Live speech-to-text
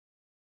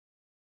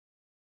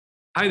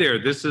Hi there,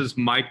 this is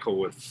Michael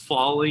with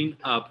Falling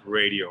Up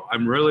Radio.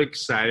 I'm really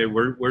excited.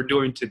 We're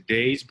doing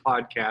today's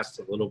podcast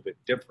a little bit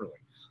differently.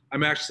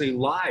 I'm actually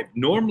live.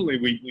 Normally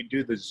we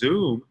do the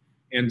Zoom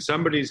and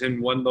somebody's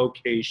in one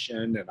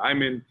location and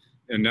I'm in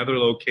another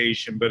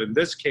location. But in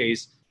this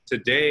case,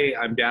 today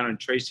I'm down in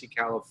Tracy,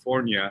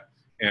 California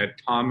at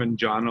Tom and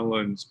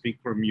Jonalyn's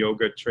Bikram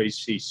Yoga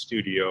Tracy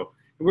studio.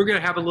 And we're going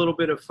to have a little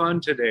bit of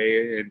fun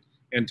today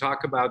and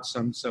talk about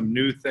some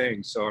new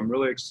things. So I'm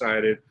really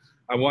excited.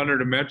 I wanted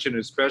to mention,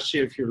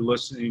 especially if you're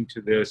listening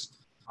to this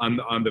on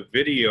the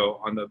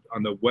video on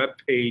the web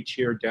page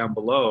here down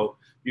below,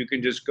 you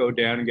can just go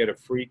down and get a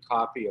free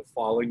copy of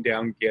Falling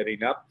Down,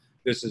 Getting Up.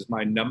 This is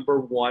my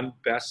 #1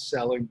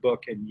 best-selling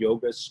book in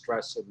yoga,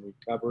 stress, and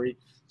recovery.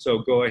 So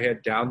go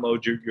ahead,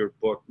 download your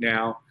book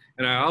now.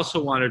 And I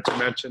also wanted to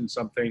mention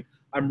something.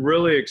 I'm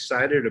really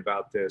excited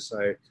about this.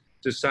 I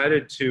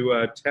decided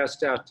to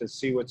test out to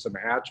see what some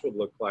hats would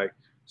look like.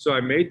 So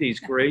I made these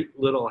great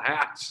little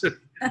hats,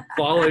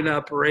 Falling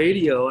Up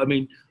Radio. I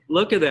mean,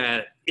 look at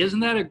that. Isn't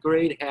that a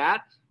great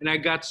hat? And I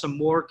got some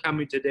more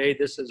coming today.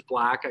 This is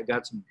black. I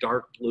got some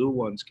dark blue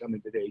ones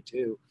coming today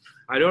too.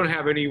 I don't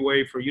have any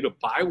way for you to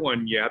buy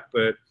one yet,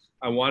 but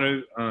I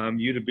want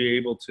you to be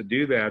able to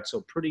do that.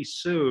 So pretty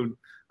soon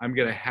I'm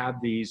going to have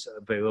these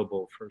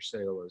available for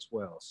sale as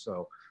well.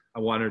 So I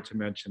wanted to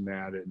mention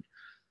that. And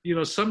you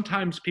know,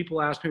 sometimes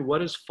people ask me,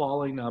 what is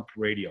Falling Up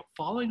Radio?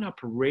 Falling Up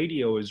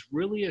Radio is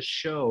really a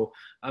show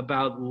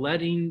about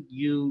letting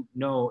you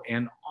know,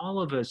 and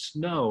all of us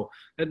know,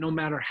 that no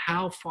matter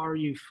how far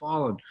you've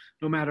fallen,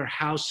 no matter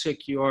how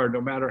sick you are, no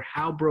matter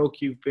how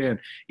broke you've been,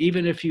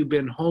 even if you've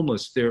been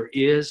homeless, there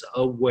is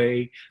a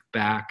way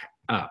back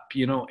up.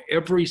 You know,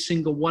 every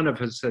single one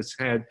of us has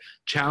had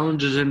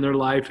challenges in their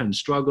life and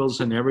struggles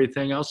and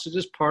everything else. It's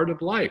just part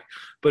of life.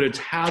 But it's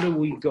how do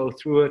we go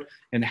through it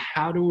and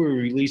how do we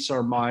release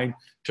our mind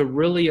to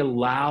really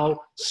allow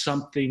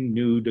something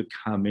new to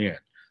come in.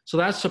 So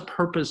that's the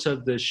purpose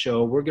of this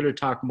show. We're going to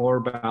talk more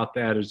about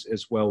that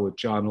as well with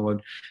Jonalyn.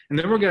 And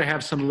then we're going to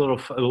have a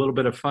little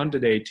bit of fun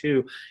today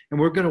too. And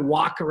we're going to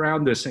walk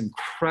around this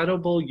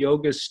incredible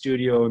yoga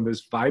studio in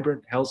this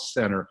vibrant health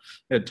center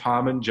that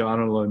Tom and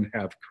Jonalyn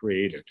have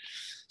created.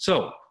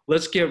 So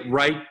let's get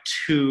right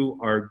to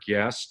our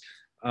guest.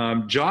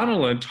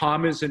 Jonalyn,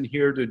 Tom isn't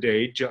here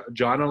today.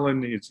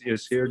 Jonalyn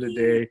is here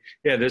today.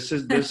 Yeah, this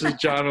is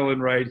Jonalyn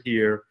right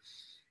here.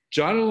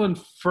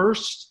 Jonalyn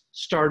first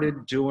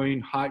started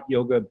doing hot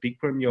yoga,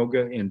 Bikram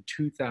yoga in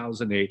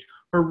 2008.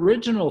 Her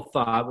original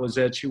thought was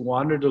that she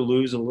wanted to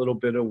lose a little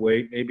bit of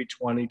weight, maybe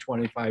 20,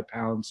 25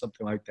 pounds,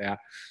 something like that.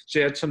 She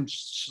had some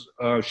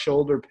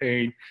shoulder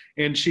pain,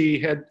 and she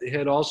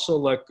had also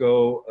let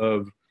go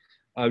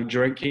of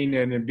drinking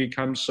and had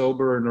become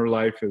sober in her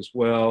life as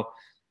well.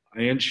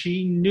 And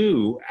she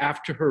knew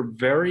after her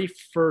very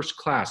first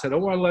class, I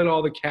don't want to let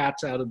all the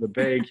cats out of the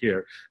bag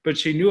here, but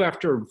she knew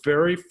after her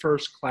very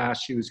first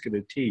class she was going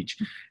to teach.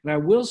 And I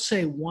will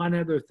say one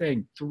other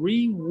thing,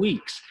 3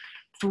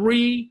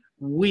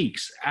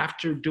 weeks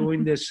after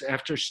doing this,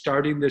 after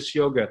starting this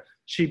yoga,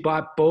 she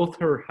bought both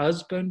her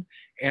husband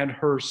and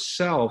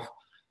herself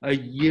a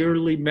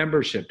yearly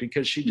membership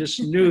because she just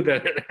knew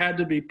that it had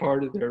to be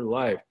part of their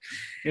life.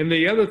 And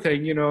the other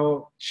thing, you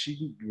know,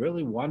 she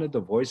really wanted the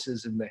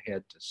voices in the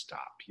head to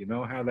stop. You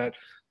know how that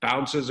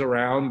bounces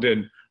around?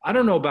 And I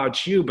don't know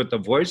about you, but the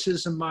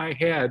voices in my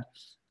head,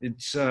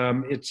 it's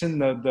in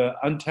the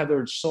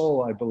Untethered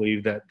Soul, I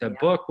believe, that the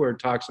book where it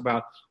talks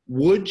about,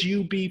 would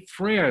you be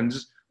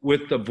friends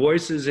with the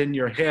voices in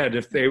your head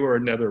if they were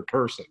another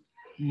person?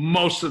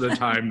 Most of the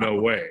time, no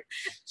way.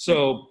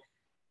 So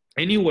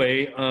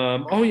anyway,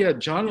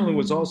 Jonalyn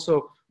was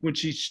also, when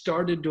she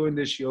started doing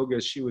this yoga,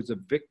 she was a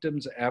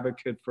victims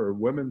advocate for a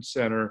women's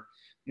center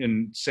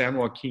in San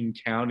Joaquin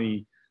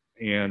County.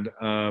 And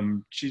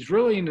she's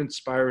really an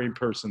inspiring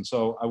person.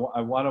 So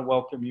I want to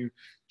welcome you,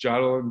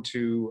 Jonalyn,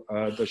 to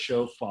the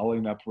show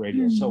Falling Up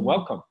Radio. So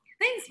welcome.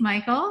 Thanks,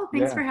 Michael.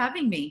 Thanks for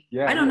having me.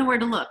 Yeah, I don't know where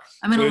to look.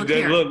 I'm going to look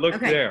here. Look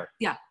okay. There.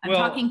 Yeah, I'm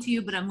talking to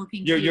you, but I'm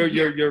looking to you.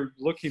 You're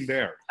looking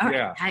there. All right.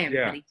 Yeah. Hi,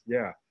 everybody.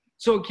 Yeah.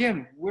 So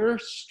again, we're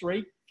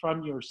straight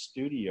from your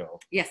studio.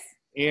 Yes.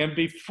 And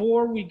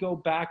before we go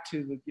back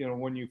to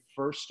when you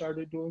first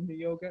started doing the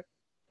yoga,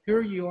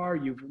 here you are,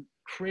 you've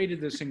created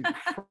this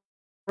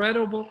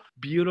incredible,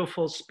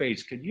 beautiful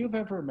space. Could you have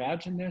ever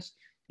imagined this,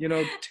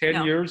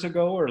 10 years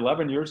ago or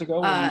 11 years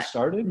ago when you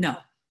started? No.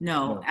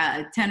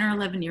 10 or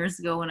 11 years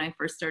ago when I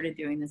first started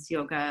doing this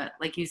yoga,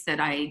 like you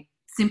said, I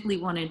simply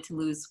wanted to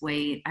lose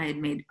weight. I had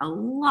made a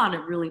lot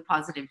of really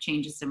positive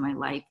changes in my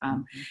life. I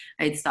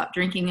had stopped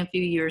drinking a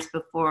few years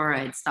before.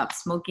 I had stopped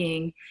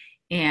smoking.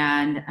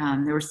 And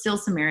there were still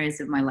some areas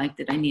of my life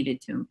that I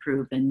needed to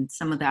improve. And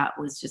some of that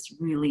was just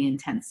really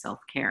intense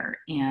self-care.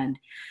 And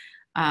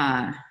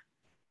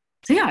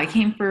so I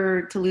came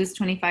to lose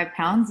 25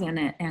 pounds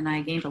and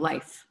I gained a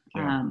life.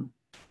 Yeah.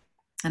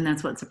 And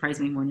that's what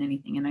surprised me more than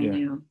anything. And I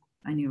knew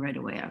I knew right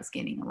away I was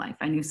gaining a life.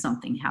 I knew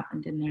something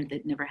happened in there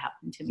that never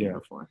happened to me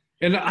before.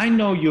 And I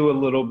know you a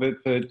little bit,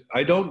 but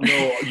I don't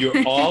know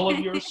all of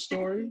your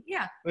story.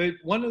 Yeah. But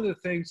one of the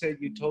things that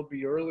you told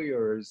me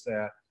earlier is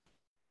that,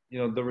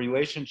 the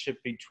relationship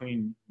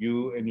between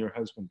you and your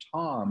husband,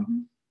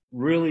 Tom,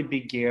 really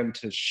began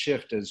to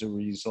shift as a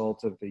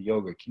result of the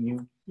yoga. Can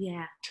you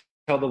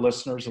tell the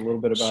listeners a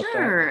little bit about that?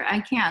 Sure,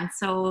 I can.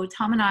 So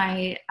Tom and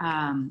I,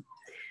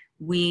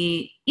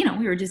 we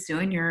were just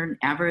doing your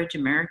average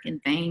American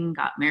thing,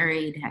 got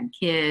married, had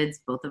kids,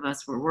 both of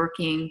us were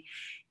working,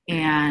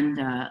 and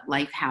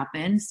life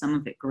happened, some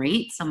of it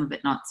great, some of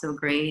it not so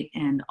great,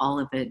 and all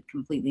of it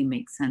completely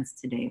makes sense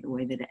today, the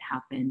way that it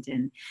happened.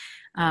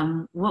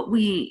 And what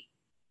we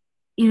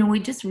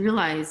just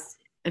realized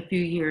a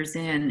few years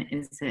in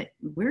is that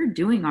we're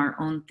doing our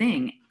own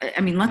thing. I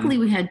mean, luckily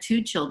we had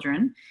 2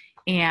 children,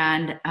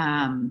 and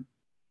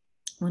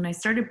when I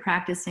started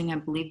practicing, I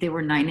believe they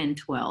were 9 and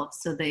 12.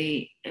 So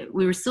we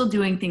were still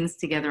doing things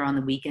together on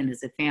the weekend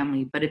as a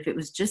family. But if it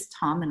was just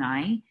Tom and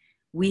I,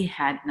 we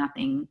had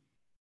nothing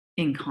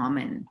in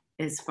common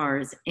as far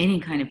as any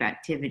kind of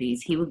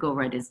activities. He would go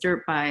ride his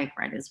dirt bike,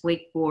 ride his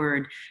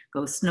wakeboard,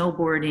 go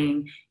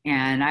snowboarding.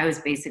 And I was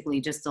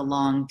basically just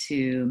along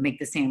to make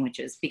the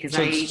sandwiches because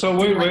So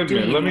wait a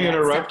minute. Let me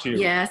interrupt you.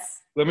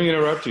 Yes. Let me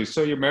interrupt you.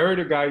 So you married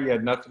a guy you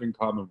had nothing in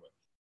common with.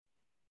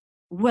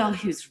 Well,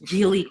 he was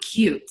really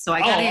cute. So I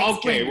got to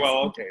explain.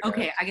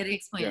 Okay. I got to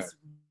explain. He's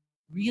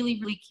really,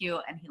 really cute,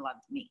 and he loved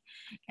me.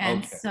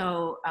 And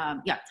so,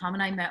 Tom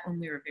and I met when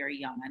we were very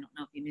young. I don't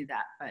know if you knew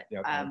that, but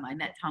I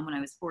met Tom when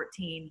I was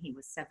 14. He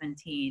was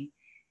 17,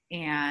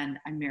 and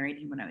I married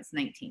him when I was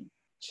 19.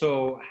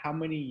 So how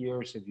many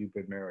years have you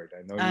been married?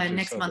 I know you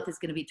next month is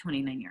going to be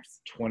 29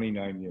 years.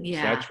 29 years.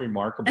 Yeah. That's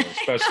remarkable,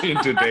 especially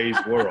in today's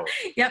world.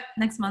 Yep.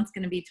 Next month's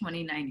going to be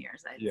 29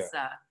 years. It's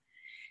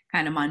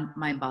kind of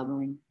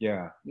mind-boggling.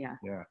 Yeah.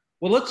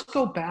 Well, let's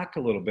go back a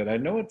little bit. I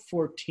know at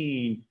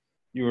 14,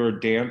 you were a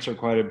dancer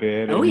quite a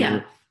bit. Oh,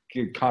 yeah.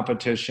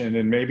 Competition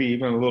and maybe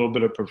even a little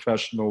bit of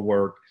professional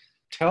work.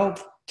 Tell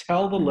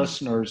the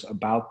listeners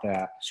about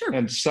that. Sure.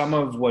 And some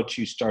of what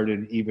you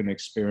started even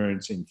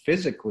experiencing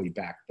physically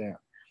back then.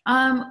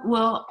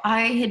 Well,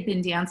 I had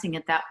been dancing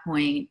at that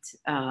point.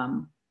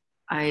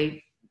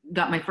 I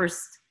got my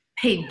first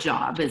paid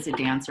job as a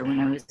dancer when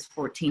I was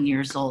 14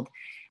 years old.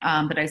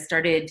 But I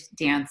started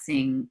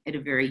dancing at a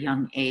very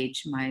young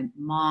age. My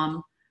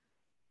mom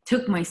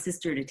took my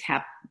sister to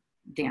tap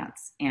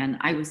dance, and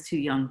I was too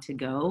young to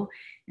go.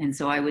 And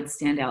so I would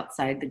stand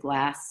outside the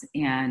glass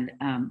and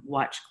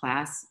watch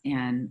class,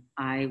 and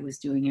I was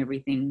doing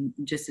everything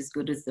just as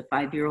good as the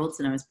 5-year-olds,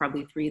 and I was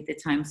probably 3 at the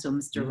time. So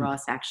Mr.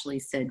 Ross actually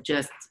said,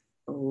 just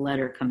let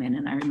her come in.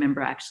 And I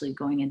remember actually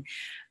going and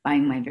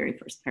buying my very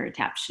first pair of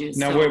tap shoes.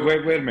 Now, wait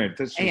a minute.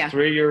 This is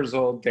 3 years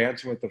old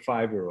dancing with the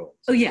 5-year-olds.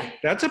 Oh, yeah.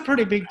 That's a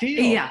pretty big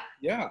deal.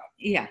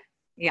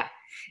 Yeah.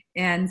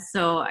 And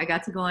so I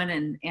got to go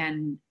in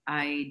and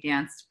I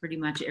danced pretty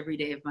much every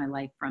day of my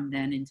life from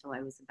then until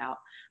I was about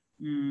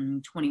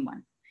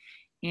 21.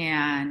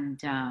 And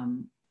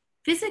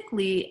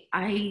physically,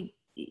 I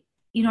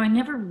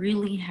never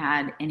really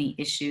had any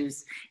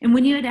issues. And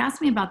when you had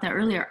asked me about that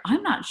earlier,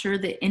 I'm not sure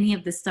that any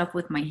of the stuff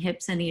with my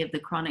hips, any of the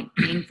chronic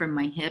pain from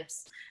my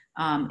hips,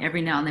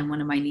 every now and then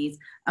one of my knees,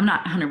 I'm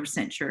not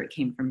 100% sure it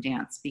came from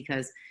dance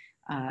because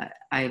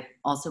I've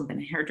also been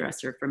a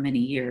hairdresser for many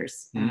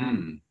years.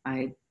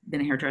 I've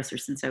been a hairdresser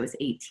since I was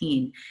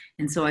 18.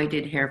 And so I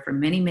did hair for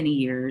many, many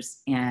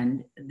years.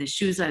 And the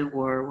shoes I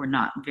wore were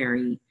not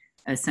very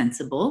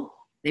sensible.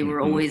 They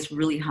were always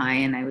really high,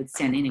 and I would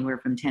stand anywhere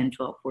from 10,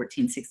 12,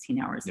 14, 16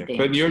 hours a day.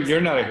 But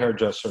you're not a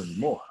hairdresser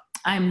anymore.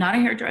 I'm not a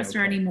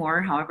hairdresser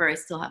anymore. However, I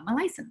still have my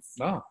license.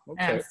 Oh,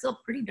 okay. And I'm still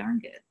pretty darn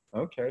good.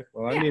 Okay.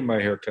 Well, I need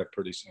my haircut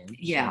pretty soon.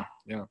 Yeah. So,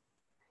 yeah.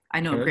 I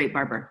know a great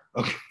barber.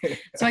 Okay.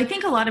 So I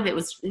think a lot of it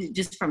was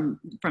just from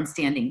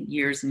standing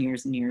years and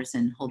years and years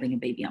and holding a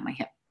baby on my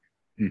hip.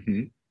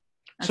 Mm-hmm.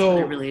 That's what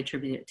I really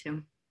attribute it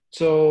to.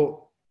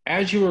 So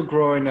as you were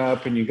growing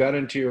up and you got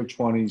into your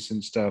 20s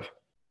and stuff,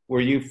 were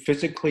you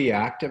physically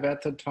active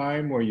at the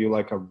time? Were you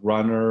like a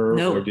runner?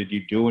 No. Or did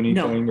you do anything?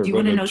 No. Or do you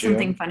want to know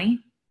something funny?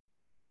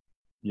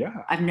 Yeah.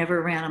 I've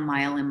never ran a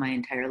mile in my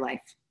entire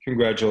life.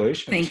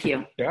 Congratulations. Thank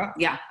you. Yeah.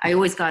 Yeah. I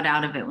always got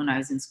out of it when I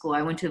was in school.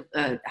 I went to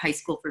high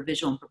school for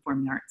visual and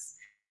performing arts.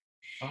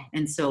 Oh.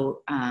 And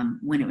so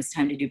when it was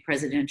time to do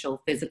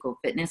presidential physical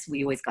fitness,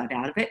 we always got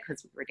out of it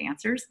because we were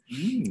dancers.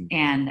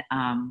 And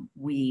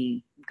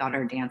we got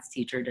our dance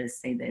teacher to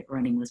say that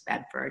running was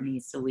bad for our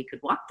knees. So we could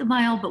walk the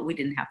mile, but we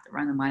didn't have to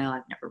run a mile.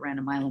 I've never ran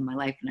a mile in my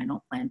life, and I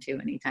don't plan to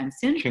anytime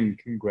soon.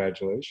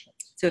 Congratulations.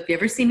 So if you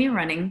ever see me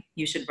running,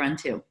 you should run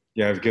too.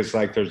 Yeah, because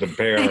like there's a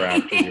bear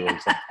after you or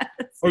something.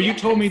 Or you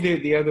told me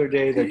the other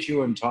day that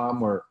you and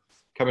Tom were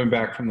coming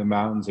back from the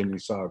mountains and you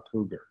saw a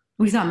cougar.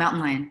 We saw a mountain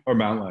lion. Or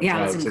mountain lion.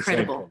 Yeah, it was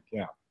incredible.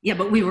 Yeah. Yeah,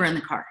 but we were in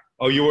the car.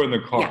 Oh, you were in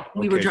the car. Yeah,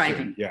 we were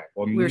driving. So,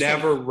 well,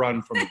 never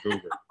run from a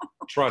cougar.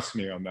 Trust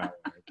me on that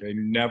one, okay?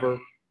 Never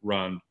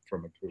run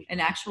from a cougar. An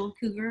actual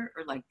cougar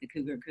or like the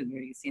cougar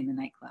you see in the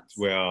nightclubs?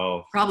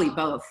 Well. Probably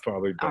both. All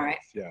right. All right.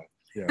 Yeah.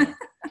 Yeah.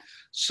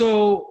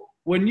 So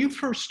when you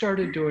first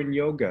started doing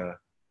yoga,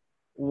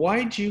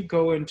 why did you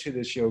go into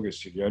this yoga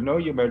studio? I know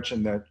you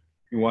mentioned that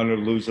you wanted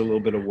to lose a little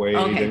bit of weight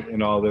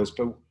and all this,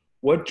 but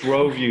what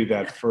drove you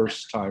that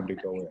first time to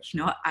go in?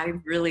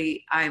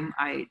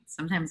 I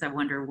sometimes I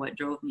wonder what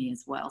drove me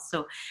as well.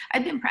 So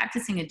I've been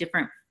practicing a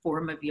different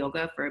form of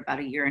yoga for about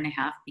 1.5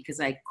 years because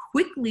I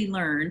quickly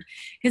learned,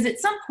 because at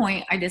some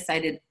point I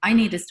decided I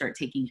need to start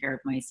taking care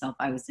of myself.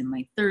 I was in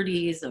my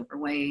 30s,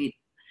 overweight.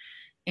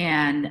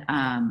 And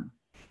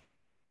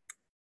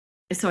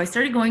so I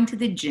started going to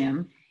the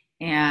gym.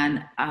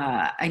 And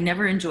I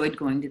never enjoyed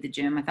going to the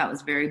gym. I thought it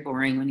was very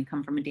boring when you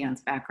come from a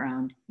dance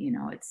background.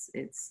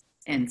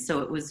 And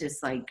so it was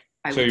just like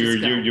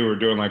you were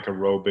doing like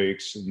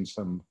aerobics and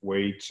some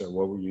weights, or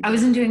what were you doing? I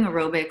wasn't doing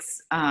aerobics.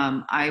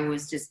 I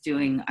was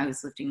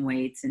lifting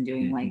weights and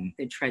doing like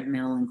the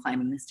treadmill and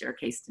climbing the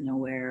staircase to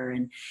nowhere.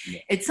 And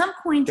at some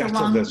point the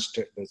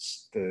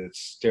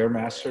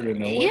Stairmaster to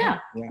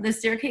nowhere. The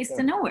staircase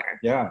to nowhere.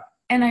 Yeah.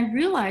 And I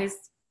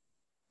realized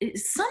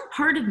some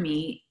part of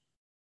me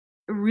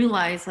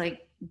realize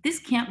like this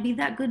can't be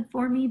that good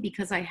for me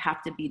because I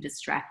have to be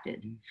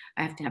distracted.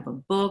 I have to have a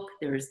book.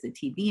 There's the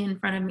TV in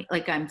front of me.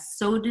 Like I'm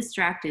so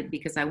distracted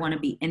because I want to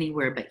be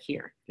anywhere but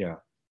here. Yeah.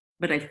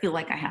 But I feel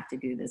like I have to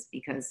do this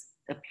because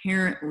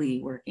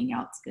apparently working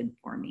out's good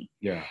for me.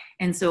 Yeah.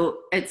 And so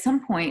at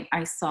some point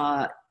I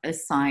saw a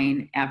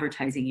sign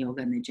advertising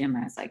yoga in the gym.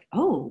 I was like,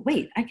 oh,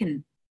 wait, I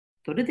can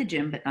go to the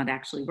gym but not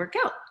actually work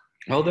out.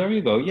 Oh, there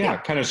you go. Yeah.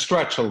 Kind of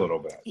stretch a little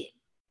bit.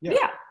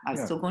 Yeah, I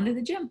was still going to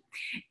the gym.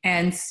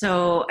 And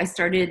so I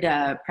started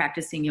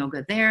practicing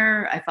yoga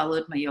there. I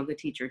followed my yoga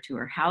teacher to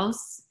her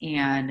house,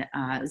 and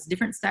it was a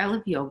different style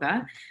of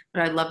yoga,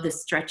 but I loved the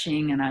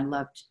stretching and I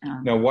loved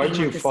Now, why did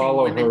you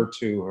follow her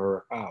to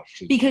her house?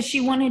 Because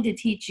she wanted to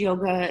teach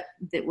yoga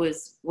that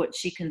was what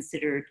she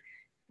considered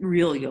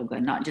real yoga,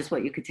 not just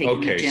what you could take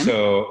in the gym.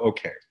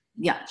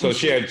 Yeah. So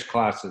she had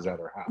classes at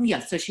her house. Yeah,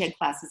 so she had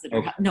classes at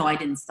her house. No, I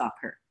didn't stop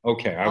her.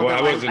 Okay, I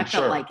wasn't sure. I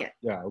felt like it.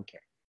 Yeah, okay.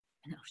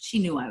 No, she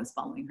knew I was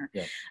following her.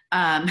 Yeah.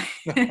 I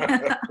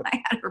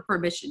had her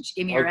permission. She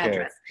gave me her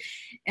address.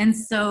 And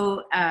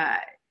so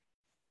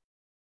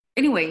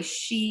anyway,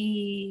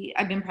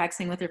 I've been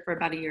practicing with her for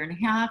about 1.5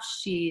 years.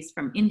 She's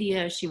from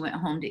India. She went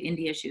home to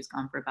India. She was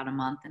gone for about a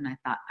month. And I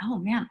thought, oh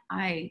man,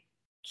 I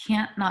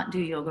can't not do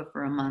yoga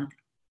for a month.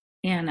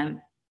 And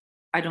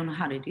I don't know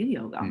how to do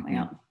yoga on my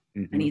own.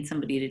 I need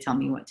somebody to tell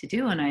me what to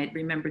do. And I had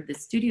remembered the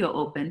studio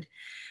opened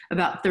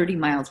about 30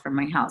 miles from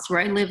my house. Where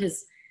I live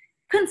is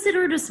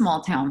considered a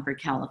small town for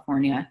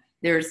California.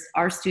 There's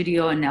our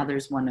studio, and now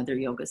there's one other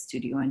yoga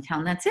studio in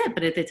town. That's it.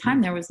 But at the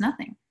time, there was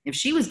nothing. If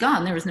she was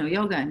gone, there was no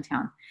yoga in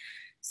town.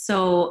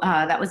 So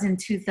that was in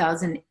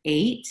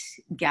 2008.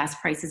 Gas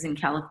prices in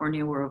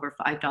California were over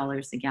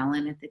 $5 a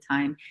gallon at the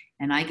time.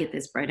 And I get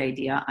this bright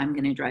idea. I'm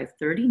going to drive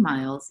 30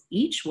 miles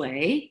each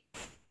way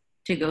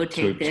to go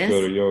take this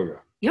go to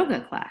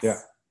yoga class. Yeah.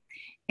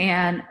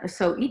 And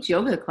so each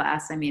yoga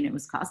class, I mean, it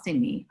was costing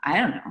me, I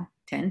don't know,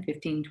 10,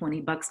 15,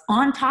 20 bucks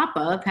on top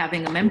of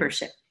having a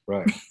membership.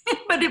 Right.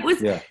 But it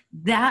was,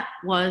 that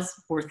was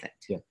worth it.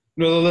 Yeah.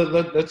 No,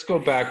 let's go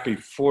back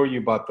before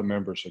you bought the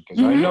membership,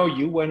 because I know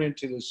you went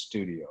into the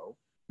studio.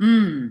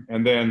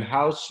 And then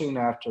how soon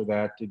after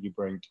that did you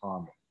bring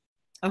Tom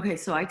in? Okay.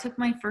 So I took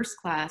my first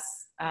class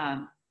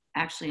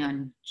actually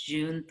on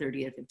June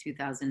 30th of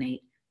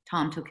 2008.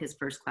 Tom took his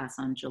first class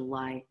on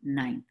July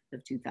 9th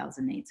of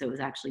 2008. So it was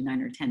actually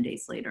 9 or 10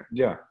 days later.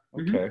 Yeah.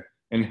 Okay.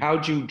 And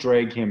how'd you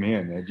drag him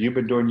in? Had you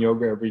been doing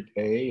yoga every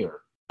day,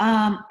 or?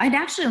 I'd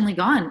actually only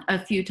gone a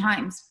few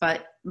times,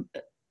 but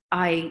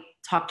I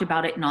talked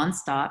about it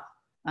nonstop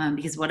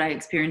because what I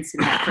experienced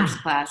in that first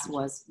class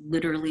was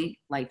literally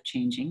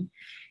life-changing.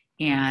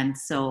 And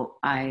so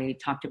I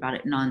talked about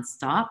it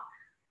nonstop.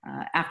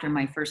 After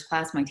my first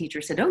class, my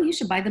teacher said, oh, you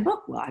should buy the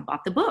book. Well, I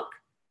bought the book.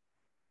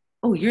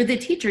 Oh, you're the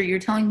teacher. You're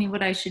telling me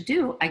what I should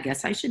do. I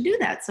guess I should do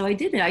that. So I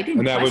did it. I didn't.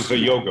 And that was the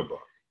yoga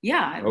book.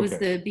 Yeah, it was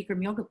the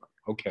Bikram yoga book.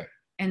 Okay.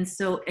 And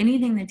so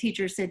anything the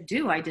teacher said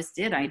do, I just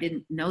did. I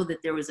didn't know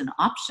that there was an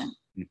option.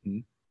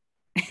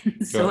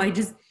 So I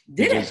just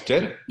did it. Just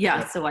did it.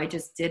 Yeah, so I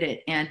just did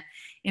it. And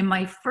in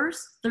my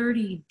first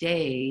 30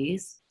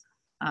 days,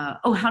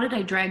 how did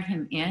I drag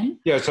him in?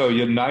 Yeah, so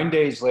 9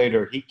 days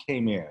later, he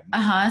came in.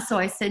 So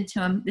I said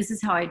to him, this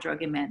is how I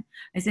drug him in.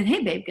 I said,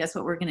 hey, babe, guess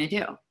what we're going to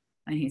do?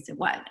 And he said,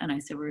 what? And I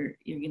said, we're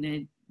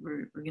going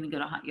to go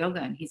to hot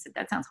yoga. And he said,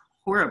 that sounds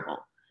horrible.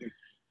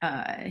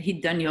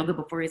 He'd done yoga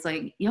before. He's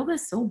like, yoga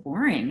is so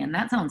boring. And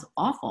that sounds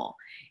awful.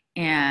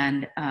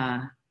 And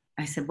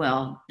I said,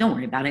 well, don't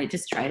worry about it.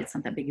 Just try it. It's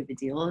not that big of a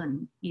deal.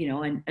 And,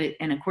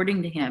 and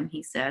according to him,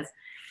 he says,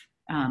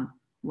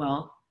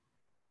 well,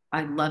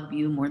 I love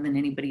you more than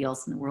anybody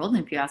else in the world.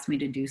 And if you ask me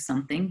to do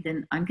something,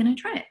 then I'm going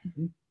to try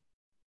it.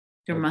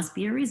 There must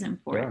be a reason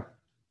for it.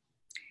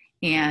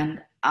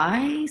 And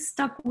I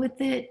stuck with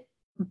it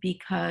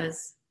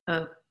because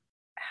of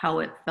how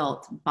it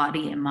felt,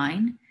 body and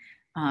mind.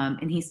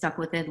 And he stuck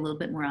with it a little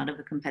bit more out of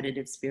a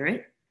competitive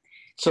spirit.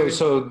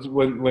 So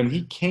when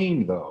he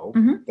came though,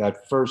 Mhm.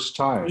 that first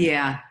time,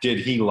 Yeah. did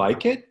he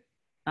like it?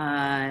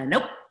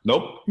 Nope.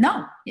 Nope.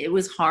 No, it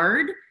was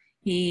hard.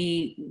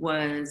 He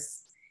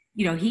was,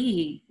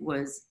 he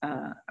was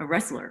a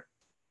wrestler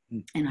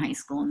in high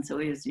school. And so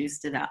he was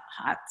used to that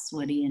hot,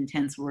 sweaty,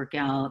 intense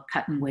workout,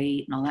 cutting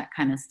weight and all that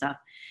kind of stuff.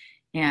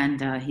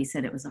 And he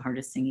said it was the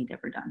hardest thing he'd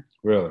ever done.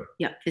 Really?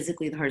 Yeah,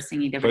 physically the hardest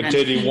thing he'd ever But done.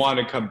 did he want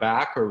to come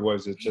back, or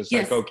was it just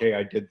Yes. like, okay,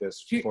 I did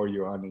this for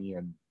you, honey,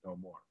 and no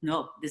more?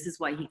 No, this is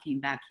why he came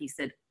back. He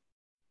said,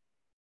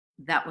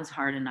 that was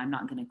hard and I'm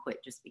not going to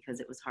quit just because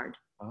it was hard.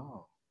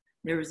 Oh.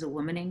 There was a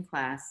woman in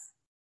class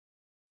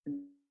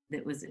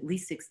that was at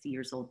least 60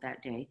 years old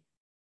that day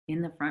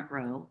in the front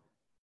row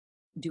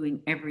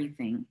doing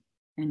everything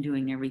and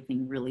doing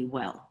everything really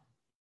well.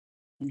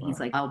 And he's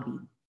like, I'll be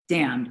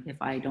damned if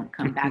I don't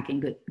come back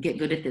and get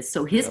good at this.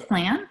 So his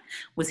plan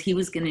was he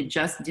was going to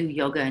just do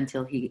yoga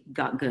until he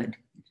got good.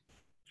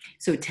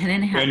 So 10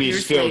 and a half and years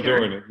he's still later,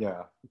 doing it.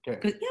 Yeah.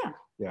 Okay.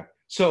 Yeah.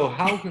 So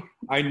how,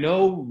 I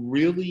know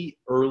really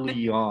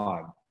early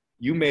on,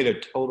 you made a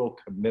total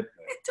commitment.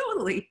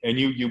 Totally. And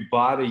you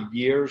bought a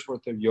year's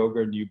worth of yoga,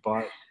 and you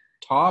bought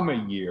Tom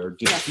a year.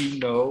 Did he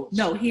know?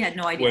 No, he had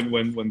no idea.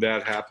 When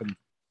that happened?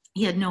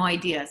 He had no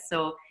idea.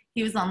 So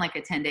he was on like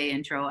a 10-day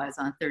intro. I was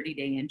on a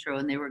 30-day intro,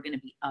 and they were going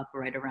to be up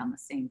right around the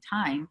same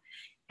time.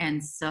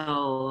 And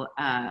so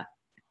I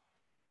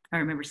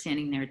remember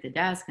standing there at the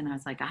desk, and I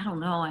was like, I don't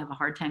know. I have a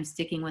hard time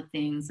sticking with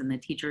things. And the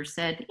teacher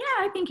said, yeah,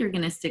 I think you're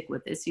going to stick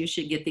with this. You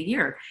should get the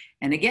year.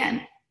 And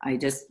again, I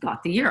just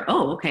got the year.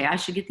 Oh, okay. I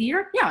should get the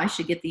year. Yeah, I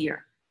should get the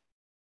year.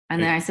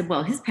 And then I said,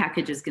 well, his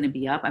package is going to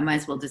be up. I might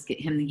as well just get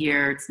him the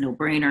year. It's no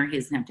brainer. He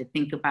doesn't have to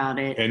think about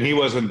it. And he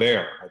wasn't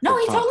there. No,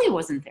 he totally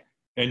wasn't there.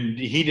 And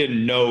he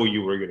didn't know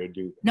you were going to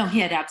do that. No, he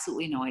had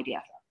absolutely no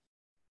idea.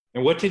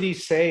 And what did he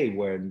say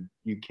when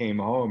you came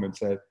home and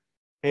said,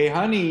 hey,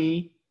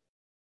 honey?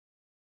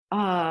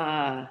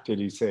 Did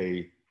he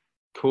say,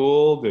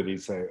 cool? Did he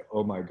say,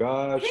 oh my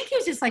gosh? I think he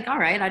was just like, all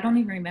right. I don't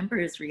even remember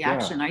his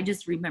reaction. Yeah. I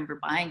just remember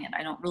buying it.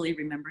 I don't really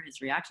remember his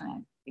reaction. I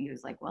think he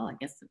was like, well, I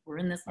guess we're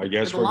in this. I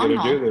guess we're going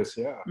to do this.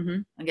 Yeah. Mm-hmm.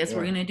 I guess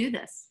we're going to do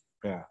this.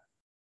 Yeah.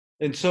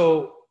 And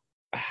so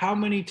how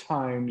many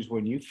times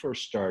when you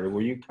first started,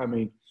 were you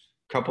coming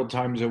a couple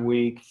times a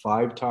week,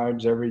 5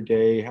 times every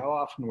day? How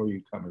often were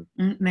you coming?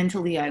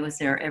 Mentally, I was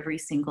there every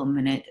single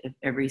minute of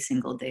every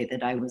single day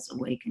that I was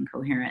awake and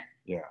coherent.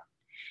 Yeah.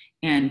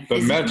 And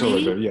but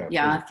mentally,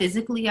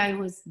 physically, I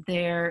was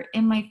there.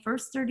 In my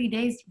first 30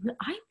 days,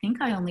 I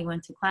think I only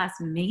went to class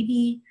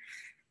maybe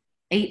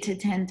 8 to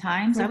 10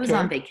 times. Okay. I was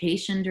on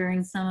vacation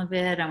during some of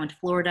it. I went to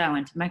Florida. I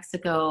went to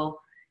Mexico.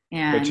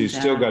 But you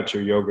still got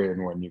your yoga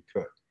in when you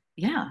could.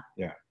 Yeah.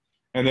 Yeah.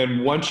 And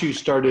then once you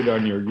started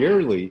on your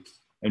yearly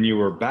and you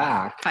were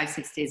back.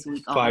 5-6 days a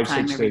week, all the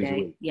time, every day. 5-6 days a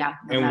week. Yeah.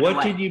 And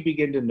what did you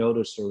begin to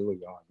notice early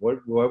on?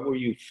 What were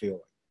you feeling?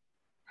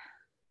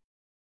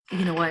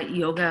 You know what?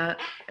 Yoga,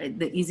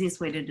 the easiest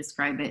way to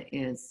describe it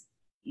is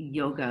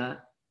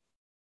yoga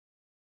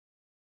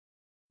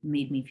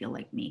made me feel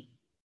like me.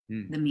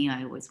 The me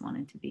I always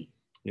wanted to be.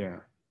 Yeah.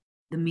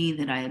 The me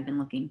that I had been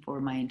looking for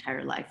my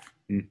entire life.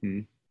 Mm-hmm.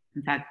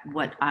 In fact,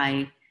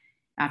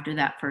 after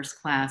that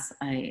first class,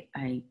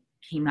 I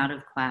came out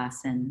of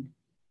class and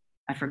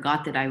I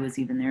forgot that I was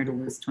even there to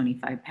lose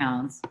 25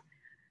 pounds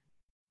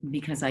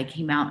because I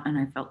came out and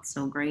I felt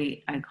so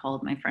great. I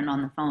called my friend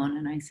on the phone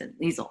and I said,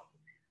 Liesl.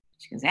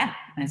 She goes, yeah.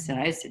 I said,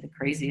 I just did the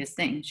craziest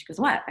thing. She goes,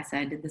 what? I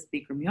said, I did this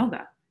Bikram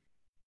yoga.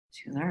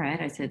 She goes, all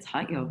right. I said, it's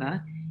hot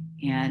yoga.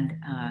 And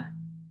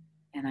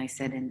I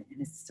said, and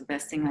it's the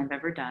best thing I've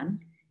ever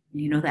done.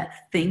 And you know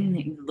that thing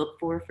that you look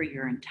for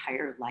your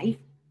entire life?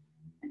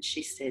 And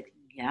she said,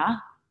 yeah.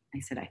 I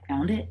said, I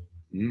found it.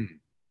 And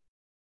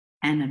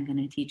I'm going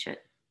to teach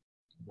it.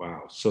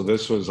 Wow. So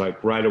this was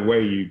like right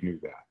away you knew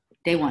that.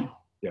 Day one.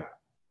 Yeah.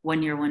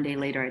 1 year, 1 day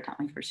later, I taught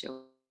my first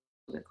yoga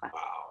class. Wow.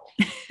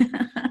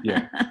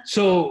 Yeah.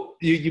 So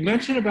you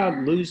mentioned about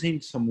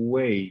losing some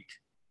weight.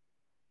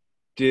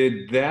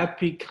 Did that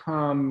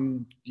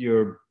become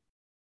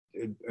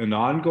an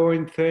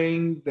ongoing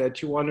thing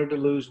that you wanted to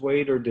lose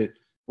weight, or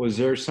was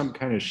there some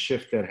kind of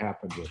shift that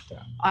happened with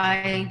that?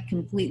 I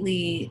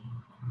completely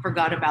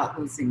forgot about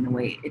losing the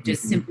weight. It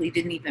just simply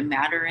didn't even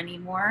matter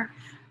anymore.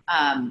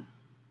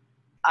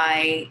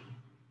 I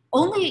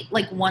only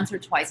like once or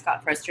twice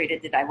got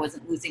frustrated that I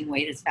wasn't losing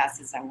weight as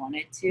fast as I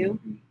wanted to.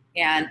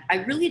 And I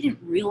really didn't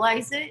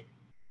realize it,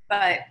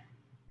 but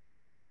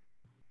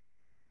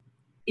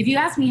if you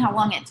ask me how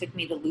long it took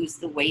me to lose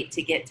the weight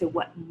to get to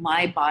what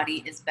my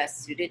body is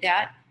best suited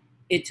at,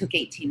 it took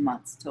 18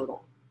 months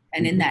total.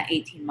 And in that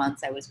 18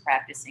 months, I was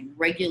practicing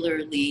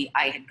regularly.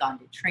 I had gone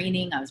to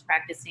training. I was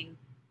practicing.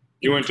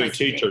 You went to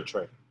teacher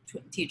training.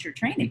 Teacher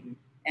training.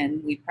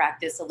 And we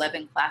practiced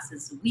 11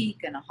 classes a week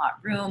in a hot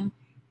room.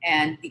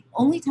 And the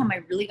only time I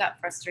really got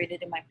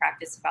frustrated in my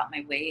practice about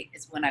my weight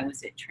is when I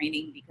was at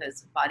training,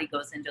 because the body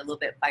goes into a little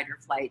bit fight or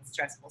flight,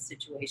 stressful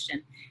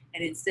situation.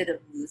 And instead of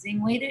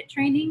losing weight at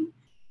training,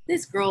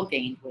 this girl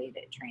gained weight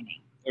at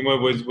training. And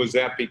was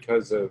that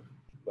because of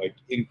like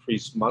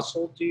increase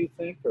muscle, do you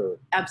think? Or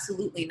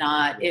Absolutely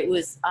not. It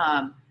was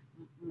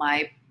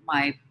my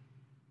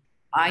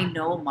I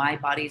know my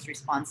body's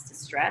response to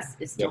stress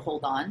is to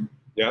hold on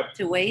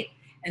to weight.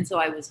 And so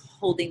I was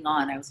holding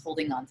on. I was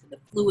holding on to the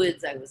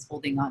fluids. I was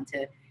holding on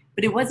to,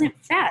 but it wasn't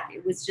fat.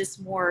 It was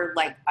just more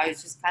like I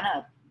was just kind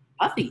of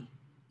puffy.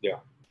 Yeah.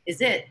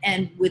 Is it?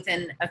 And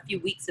within a few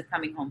weeks of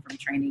coming home from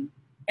training,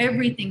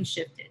 everything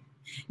shifted.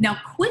 Now,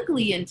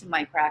 quickly into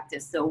my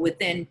practice, so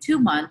within 2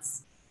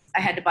 months,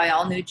 I had to buy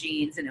all new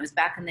jeans. And it was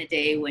back in the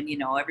day when, you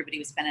know, everybody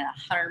was spending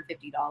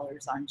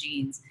 $150 on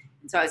jeans.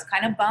 And so I was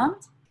kind of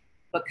bummed,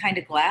 but kind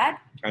of glad.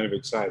 Kind of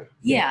excited.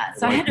 Yeah.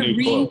 So like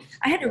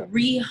I had to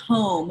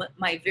rehome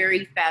my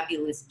very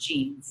fabulous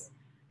jeans.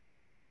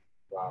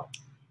 Wow.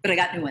 But I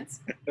got new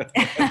ones.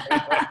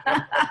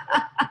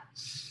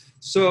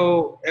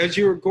 So as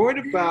you were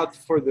going about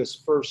for this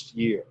first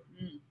year,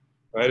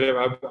 right?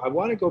 I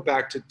want to go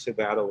back to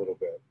that a little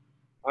bit.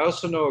 I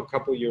also know a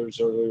couple of years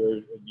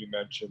earlier you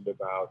mentioned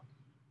about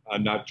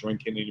not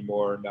drinking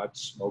anymore, not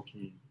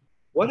smoking.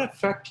 What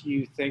effect do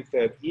you think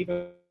that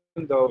even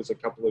though it was a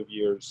couple of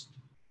years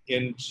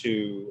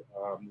into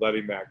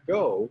letting that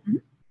go,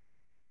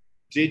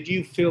 did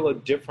you feel a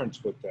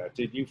difference with that?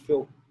 Did you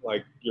feel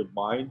like your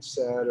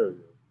mindset or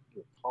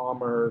you're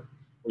calmer?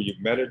 Were you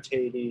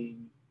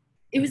meditating?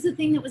 It was the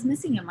thing that was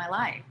missing in my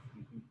life.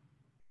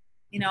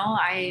 You know,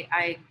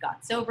 I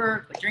got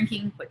sober, quit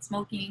drinking, quit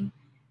smoking,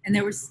 and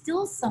there was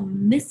still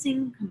some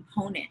missing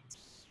component,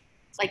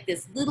 like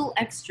this little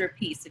extra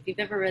piece. If you've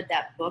ever read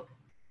that book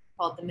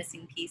called The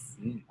Missing Piece,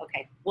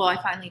 okay. Well, I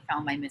finally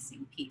found my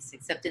missing piece,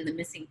 except in the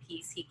missing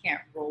piece, he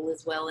can't roll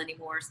as well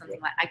anymore or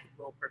something like I could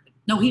roll perfect.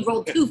 No, he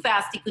rolled too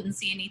fast. He couldn't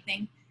see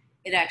anything.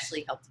 It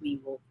actually helped me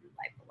roll through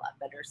life a lot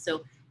better.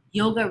 So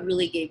yoga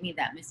really gave me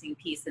that missing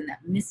piece. And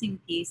that missing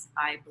piece,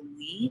 I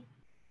believe,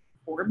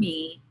 for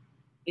me,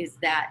 is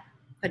that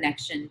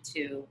connection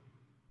to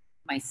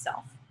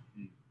myself.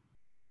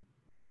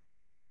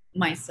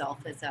 Myself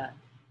as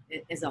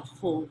a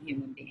whole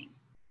human being.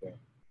 Yeah.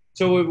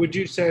 So would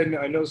you say, and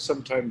I know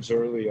sometimes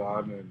early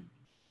on in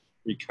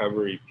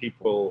recovery,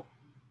 people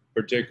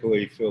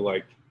particularly feel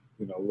like,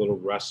 you know, a little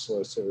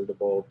restless,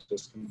 irritable,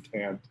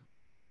 discontent.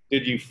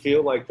 Did you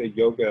feel like the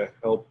yoga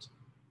helped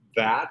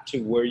that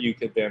to where you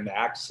could then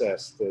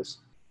access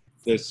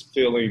this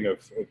feeling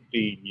of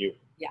being you?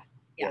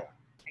 Yeah.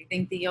 I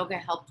think the yoga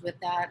helped with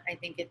that. I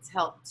think it's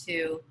helped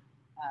to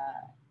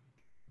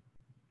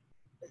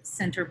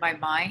center my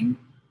mind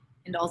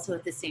and also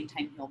at the same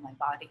time heal my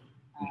body.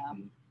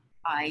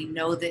 I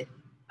know that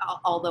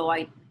although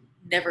I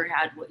never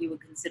had what you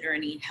would consider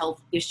any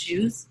health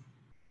issues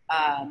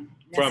from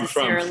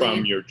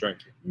your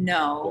drinking.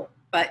 No,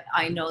 but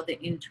I know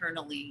that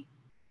internally,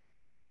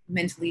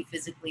 mentally,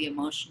 physically,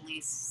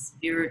 emotionally,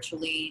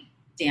 spiritually,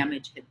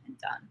 damage had been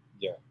done.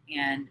 Yeah.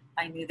 And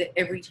I knew that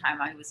every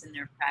time I was in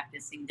there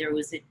practicing, there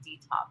was a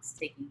detox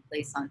taking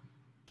place on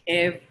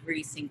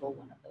every single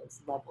one of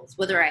those levels.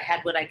 Whether I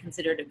had what I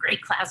considered a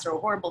great class or a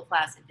horrible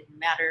class, it didn't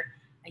matter.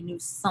 I knew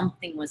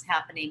something was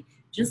happening,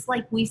 just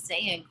like we say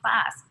in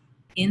class,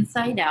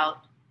 inside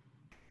out,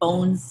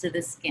 bones to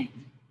the skin.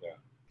 Yeah.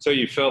 So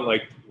you felt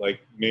like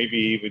maybe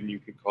even you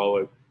could call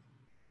it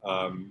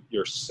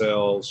your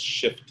cells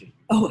shifting.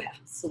 Oh,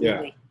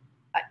 absolutely.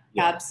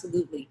 Yeah.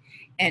 Absolutely.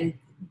 And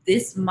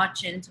this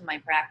much into my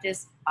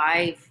practice,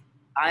 I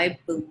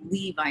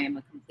believe I am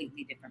a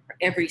completely different person.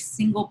 Every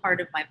single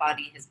part of my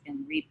body has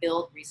been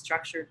rebuilt,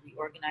 restructured,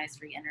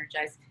 reorganized,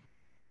 re-energized.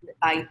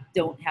 I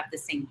don't have the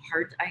same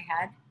heart I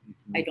had.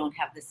 I don't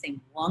have the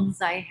same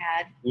lungs I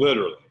had.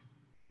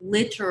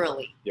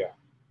 Literally. Yeah.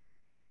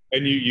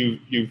 And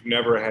you've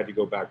never had to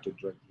go back to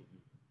drinking?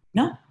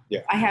 No.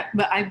 Yeah. I have,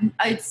 but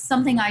it's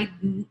something I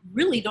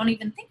really don't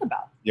even think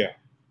about. Yeah.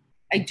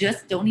 I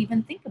just don't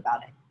even think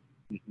about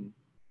it.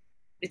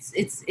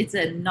 It's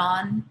a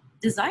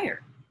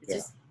non-desire. It's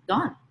just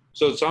gone.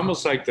 So it's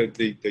almost like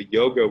the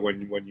yoga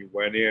when you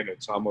went in,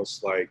 it's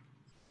almost like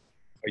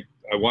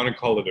I want to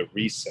call it a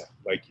reset.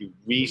 Like you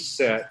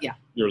reset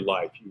your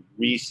life, you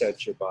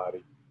reset your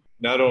body,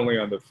 not only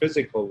on the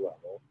physical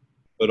level,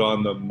 but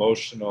on the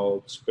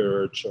emotional,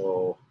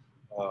 spiritual,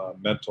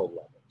 mental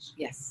levels.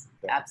 Yes,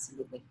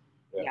 absolutely.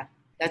 Yeah.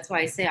 That's why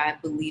I say I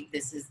believe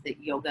this is that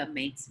yoga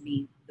makes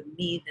me the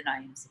me that I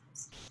am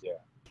supposed to be. Yeah.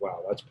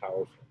 Wow, that's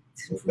powerful.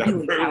 It's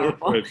really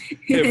powerful.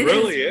 It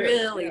really is.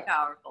 Really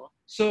powerful.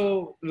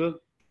 So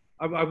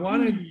I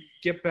want to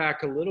get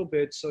back a little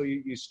bit. So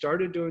you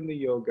started doing the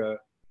yoga.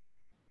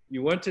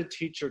 You went to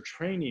teacher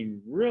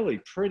training really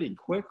pretty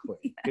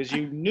quickly because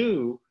you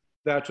knew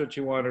that's what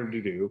you wanted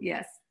to do.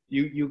 Yes.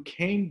 You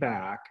came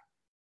back.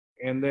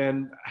 And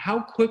then how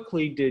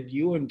quickly did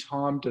you and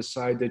Tom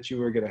decide that you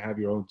were going to have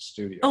your own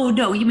studio? Oh,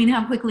 no. You mean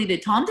how quickly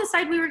did Tom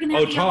decide we were going to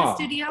have a yoga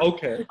studio?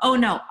 Okay. Oh,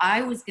 no.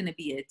 I was going to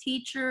be a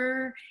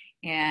teacher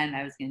and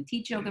I was going to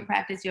teach yoga,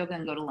 practice yoga,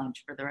 and go to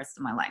lunch for the rest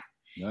of my life.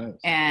 Nice.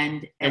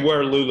 And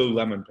wear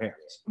Lululemon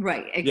pants.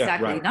 Right.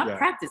 Exactly. Yeah, right, Not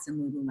practice in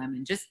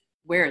Lululemon. Just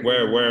wear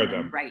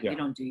them. Right. Yeah. You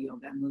don't do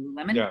yoga in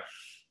Lululemon. Yeah.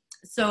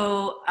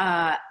 So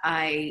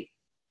I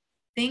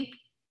think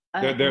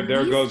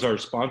There goes our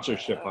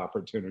sponsorship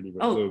opportunity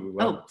with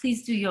Lululemon. Oh,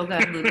 please do yoga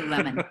at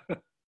Lululemon.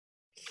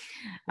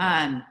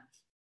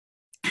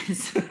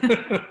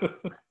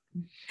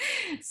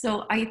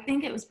 So I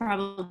think it was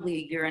probably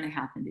a year and a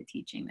half into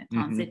teaching that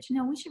Tom said,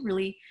 we should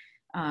really,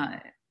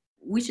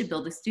 we should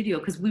build a studio,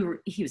 because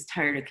he was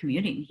tired of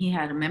commuting. He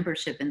had a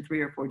membership in 3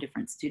 or 4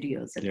 different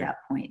studios at that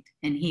point,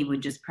 and he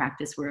would just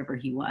practice wherever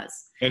he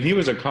was. And he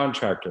was a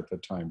contractor at the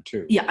time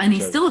too. Yeah, and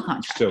he's still a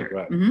contractor. Still,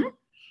 right. Mm-hmm.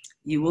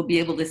 You will be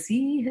able to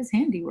see his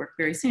handiwork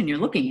very soon. You're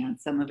looking at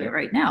some of it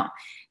right now.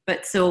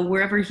 But so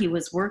wherever he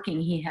was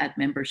working, he had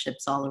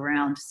memberships all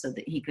around so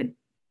that he could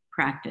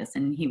practice.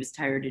 And he was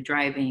tired of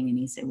driving, and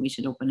he said, we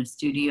should open a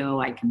studio.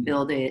 I can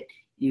build it.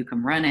 You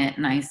can run it.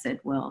 And I said,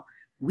 well,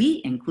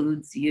 we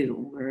includes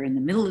you. We're in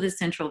the middle of the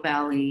Central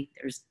Valley.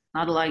 There's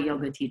not a lot of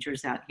yoga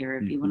teachers out here.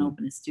 If you want to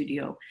open a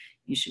studio,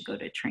 you should go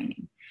to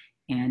training.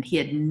 And he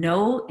had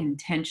no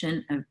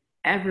intention of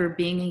ever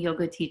being a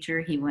yoga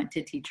teacher. He went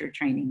to teacher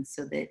training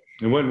so that.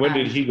 And when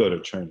did he go to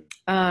training?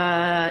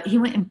 He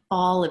went in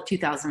fall of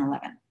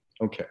 2011.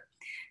 Okay.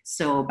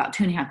 So about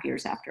 2.5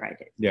 years after I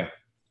did. Yeah.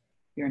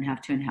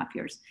 2.5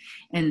 years.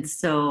 And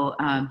so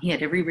he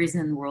had every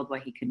reason in the world why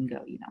he couldn't go,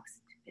 too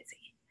busy.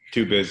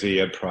 Too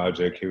busy at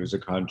project. He was a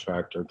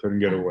contractor, couldn't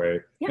get away.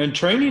 Yeah. And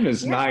training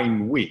is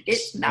 9 weeks.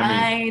 It's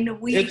 9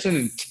 weeks. It's an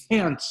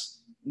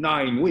intense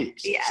 9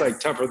 weeks. Yes. It's like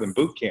tougher than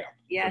boot camp.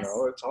 Yes.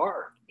 It's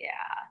hard.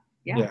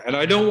 Yeah. And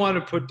I don't want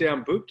to put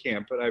down boot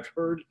camp, but I've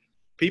heard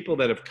people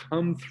that have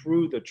come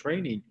through the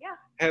training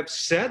have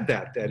said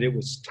that it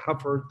was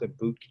tougher than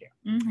boot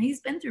camp. He's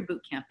been through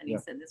boot camp, and he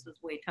said this was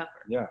way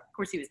tougher. Yeah. Of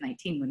course, he was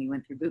 19 when he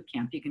went through boot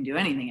camp. You can do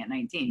anything at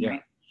 19,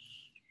 right?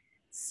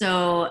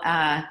 So,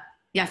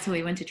 so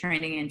we went to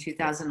training in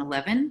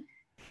 2011.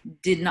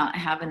 Did not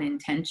have an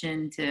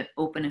intention to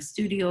open a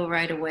studio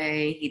right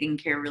away. He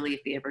didn't care really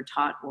if he ever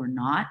taught or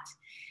not.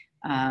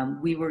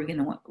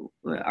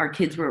 Our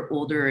kids were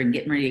older and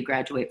getting ready to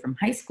graduate from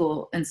high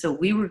school. And so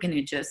we were going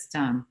to just,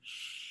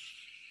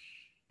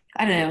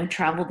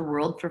 travel the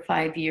world for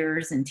 5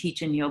 years and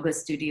teach in yoga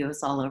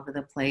studios all over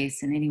the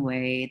place. And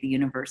anyway, the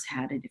universe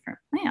had a different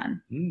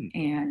plan.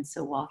 And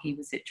so while he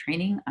was at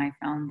training, I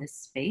found this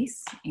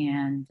space,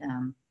 and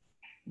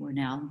we're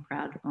now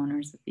proud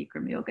owners of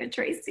Bikram Yoga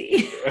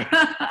Tracy.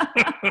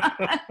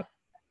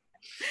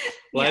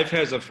 Life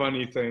has a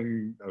funny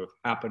thing of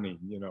happening,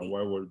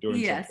 while we're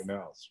doing something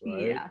else,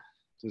 right? Yeah.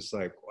 Just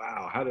like,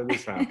 wow, how did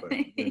this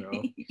happen?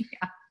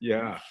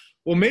 Yeah.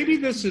 Well, maybe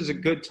this is a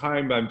good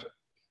time.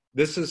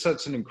 This is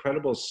such an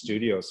incredible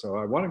studio, so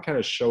I want to kind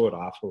of show it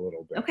off a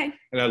little bit. Okay.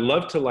 And I'd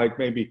love to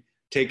maybe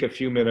take a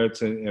few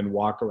minutes and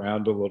walk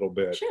around a little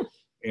bit. Sure.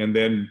 And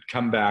then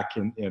come back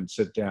and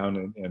sit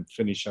down and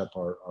finish up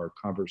our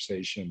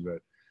conversation.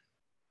 But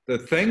the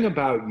thing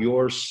about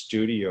your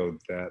studio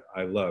that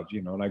I love,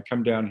 and I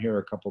come down here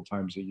a couple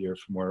times a year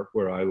from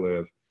where I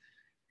live,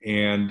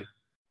 and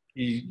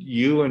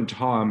you and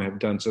Tom have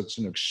done such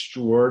an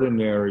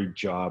extraordinary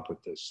job with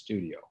this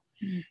studio.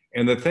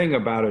 And the thing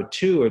about it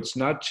too, it's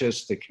not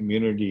just the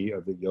community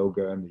of the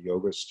yoga and the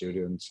yoga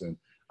students, and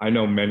I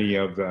know many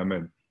of them,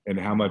 and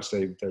how much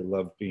they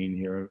love being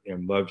here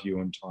and love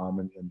you and Tom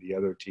and the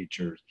other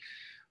teachers.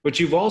 But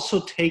you've also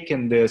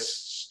taken this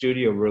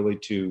studio really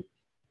to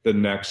the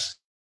next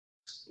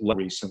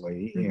level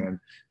recently, and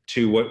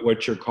to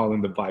what you're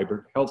calling the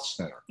Vibrant Health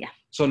Center. Yeah.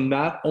 So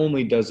not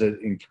only does it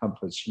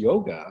encompass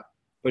yoga,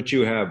 but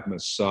you have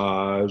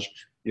massage,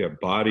 you have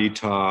body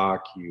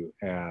talk, you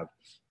have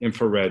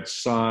infrared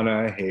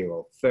sauna,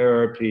 halo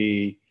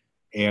therapy,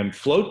 and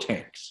float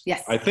tanks.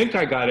 Yes. I think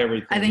I got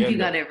everything. I think you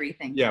got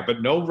everything. Yeah,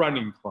 but no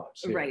running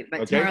clubs here. Right,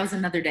 but tomorrow's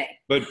another day.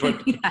 But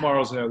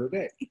tomorrow's another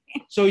day.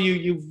 So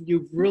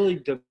you've really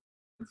developed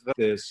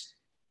this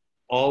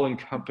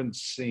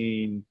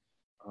all-encompassing,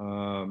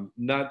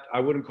 I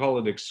wouldn't call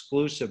it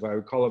exclusive, I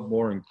would call it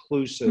more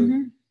inclusive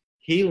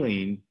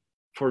healing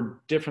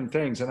for different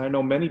things. And I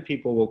know many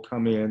people will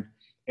come in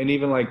and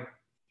even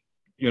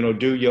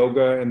do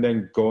yoga and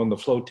then go in the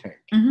float tank.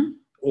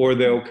 Or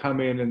they'll come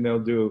in and they'll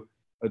do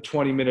a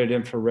 20-minute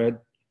infrared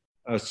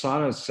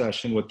sauna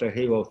session with the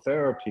halo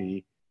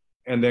therapy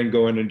and then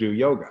go in and do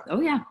yoga.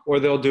 Oh, yeah. Or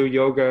they'll do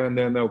yoga and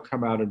then they'll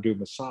come out and do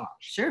massage.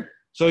 Sure.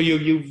 So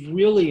you've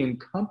really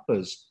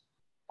encompassed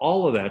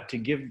all of that to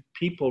give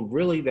people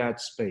really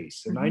that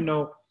space. And I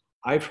know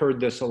I've heard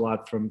this a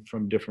lot from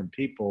different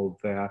people,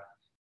 that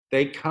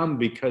they come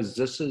because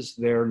this is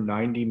their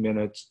 90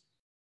 minutes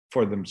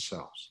for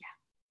themselves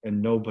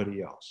and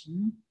nobody else.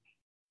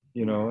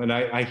 And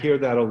I hear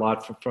that a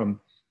lot from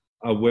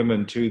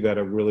women too that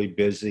are really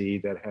busy,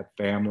 that have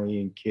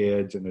family and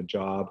kids and a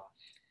job.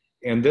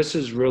 And this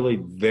is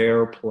really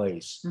their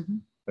place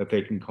that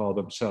they can call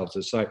themselves.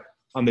 It's like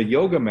on the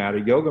yoga mat, a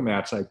yoga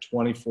mat's like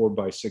 24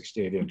 by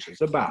 68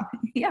 inches, about.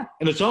 Yeah.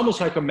 And it's almost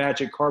like a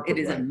magic carpet ride.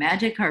 It is a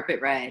magic carpet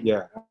ride.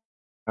 Yeah,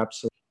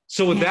 absolutely.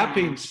 So with that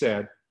being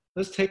said,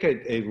 let's take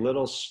a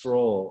little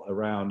stroll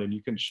around and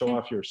you can show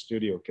off your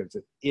studio because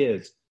it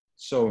is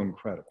so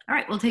incredible. All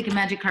right, we'll take a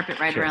magic carpet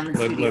ride around the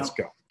studio. Let's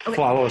go. Okay.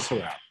 Follow us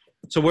around.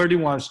 So where do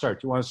you want to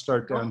start? Do you want to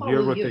start down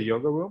here with the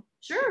yoga room?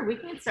 Sure, we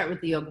can start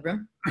with the yoga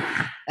room.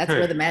 That's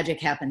where the magic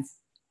happens.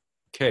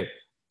 Okay,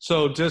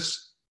 so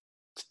just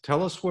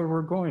tell us where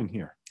we're going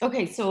here.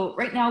 Okay, so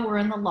right now we're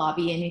in the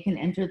lobby, and you can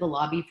enter the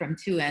lobby from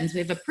two ends. We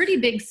have a pretty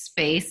big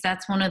space.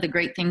 That's one of the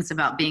great things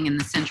about being in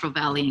the Central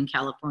Valley in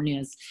California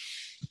is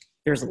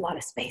there's a lot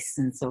of space.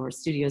 And so our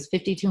studio is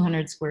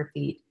 5,200 square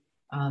feet.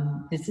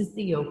 This is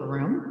the yoga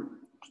room.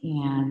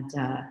 And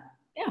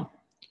yeah,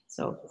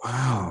 so.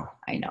 Wow.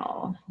 I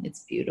know,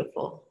 it's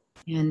beautiful.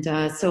 And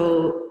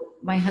so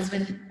my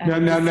husband.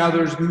 Now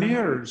there's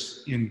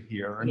mirrors in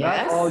here. And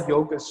yes. Not all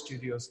yoga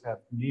studios have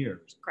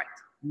mirrors. Correct.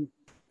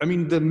 I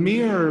mean, the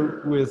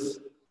mirror with,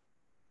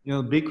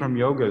 Bikram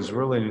yoga is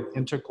really an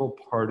integral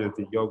part of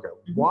the yoga.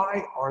 Mm-hmm.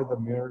 Why are the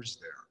mirrors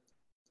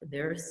there?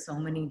 There are so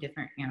many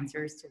different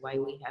answers to why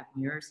we have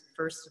mirrors.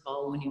 First of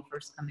all, when you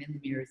first come in,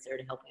 the mirror is there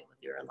to help you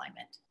with your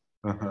alignment.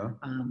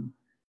 Uh-huh.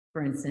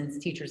 For instance,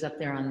 teachers up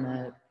there on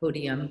the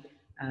podium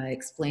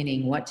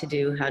explaining what to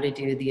do, how to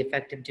do, the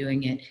effect of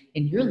doing it,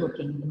 and you're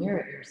looking in the mirror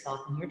at yourself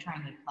and you're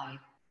trying to apply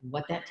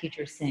what that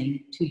teacher's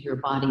saying to your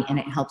body, and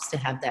it helps to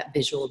have that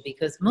visual,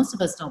 because most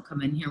of us don't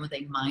come in here with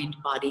a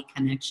mind-body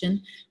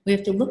connection. We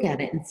have to look at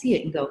it and see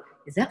it and go,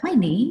 is that my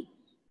knee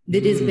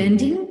that is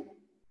bending?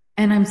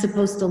 And I'm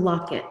supposed to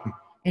lock it.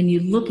 And you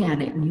look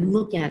at it and you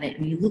look at it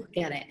and you look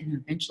at it, and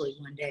eventually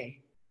one day,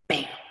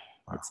 bam,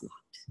 it's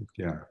locked.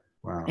 Yeah,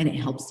 wow. And it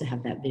helps to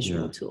have that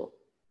visual tool.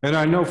 And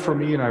I know for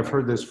me, and I've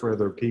heard this for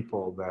other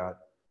people, that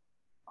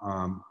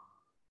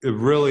it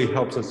really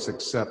helps us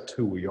accept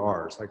who we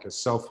are. It's like a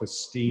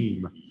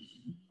self-esteem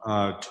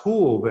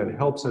tool that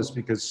helps us,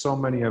 because so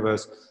many of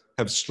us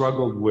have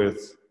struggled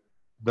with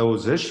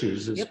those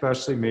issues,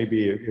 especially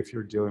maybe if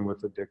you're dealing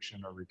with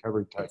addiction or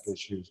recovery type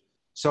issues.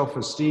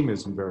 Self-esteem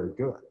isn't very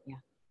good. Yeah.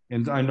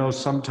 And I know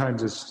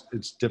sometimes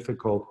it's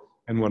difficult.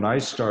 And when I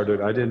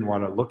started, I didn't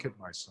want to look at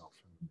myself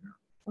in the mirror.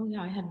 Oh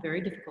yeah, I had a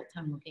very difficult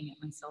time looking at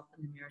myself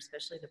in the mirror,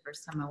 especially the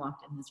first time I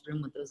walked in this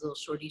room with those little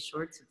shorty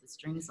shorts with the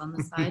strings on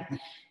the side.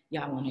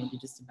 Yeah, I wanted to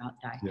just about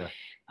die.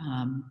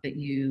 Yeah. But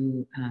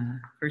you,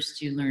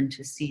 first you learn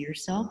to see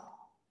yourself,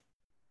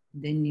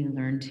 then you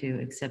learn to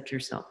accept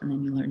yourself, and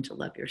then you learn to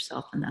love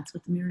yourself. And that's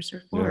what the mirrors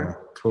are for. Yeah,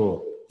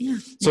 cool. Yeah.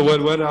 So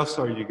what else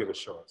are you going to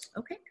show us?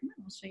 Okay, come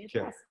on, I'll show you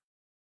this.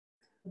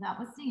 That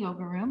was the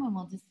yoga room, and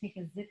we'll just take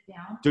a zip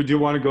down. Do you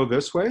want to go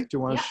this way? Do you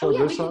want to show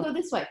this we can off? go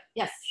this way.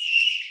 Yes.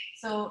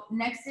 So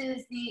next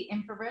is the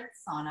infrared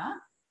sauna.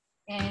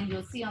 And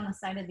you'll see on the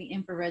side of the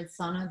infrared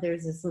sauna,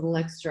 there's this little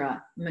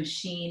extra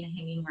machine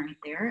hanging right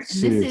there.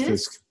 And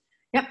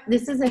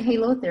this is a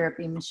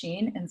halotherapy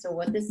machine. And so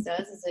what this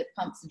does is it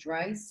pumps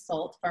dry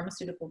salt,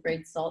 pharmaceutical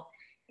grade salt,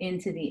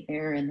 into the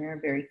air, and they're a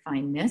very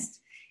fine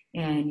mist.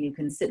 And you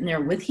can sit in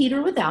there with heat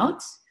or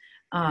without,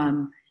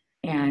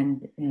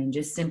 and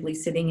just simply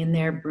sitting in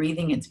there,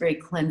 breathing. It's very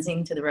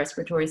cleansing to the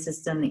respiratory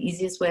system. The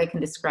easiest way I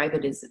can describe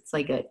it is it's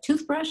like a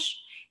toothbrush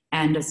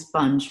and a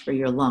sponge for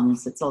your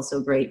lungs. It's also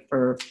great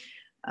for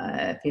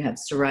if you have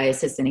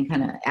psoriasis, any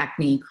kind of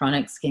acne,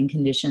 chronic skin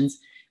conditions,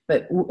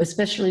 but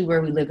especially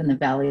where we live in the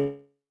valley,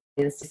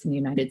 this is in the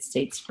United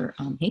States for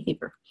hay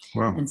fever.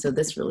 Wow. And so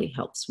this really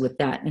helps with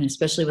that. And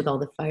especially with all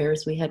the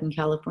fires we had in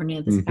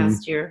California this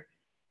past year,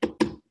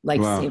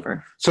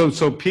 lifesaver. Wow.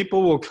 So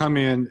people will come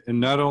in,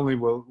 and not only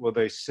will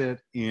they sit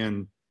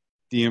in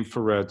the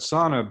infrared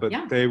sauna, but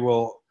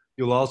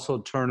you'll also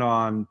turn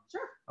on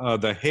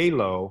the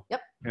halo.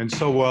 Yep. And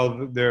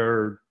so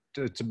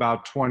it's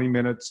about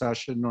 20-minute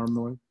session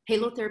normally.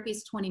 Halotherapy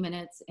is 20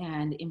 minutes,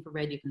 and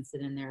infrared you can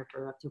sit in there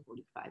for up to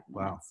 45 minutes.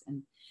 Wow.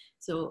 And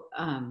so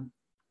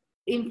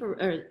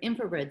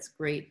infrared's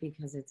great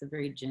because it's a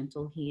very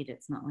gentle heat.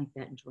 It's not like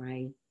that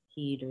dry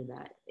heat or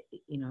that,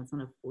 it's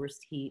not a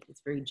forced heat.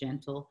 It's very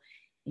gentle,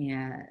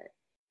 and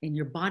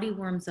your body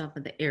warms up,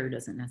 but the air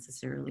doesn't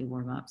necessarily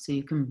warm up. So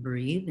you can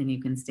breathe and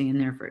you can stay in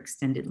there for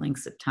extended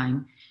lengths of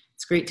time.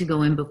 It's great to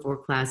go in before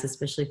class,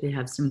 especially if you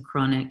have some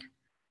chronic,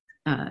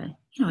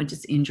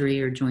 just injury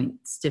or joint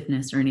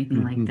stiffness or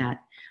anything like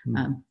that.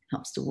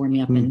 Helps to warm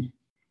you up and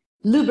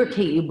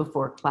lubricate you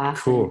before class.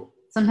 Cool.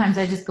 Sometimes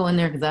I just go in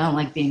there because I don't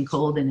like being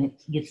cold, and it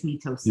gets me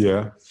toasted.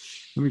 Yeah.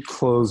 Let me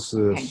close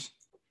this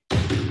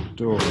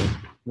door.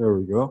 There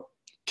we go.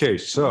 Okay,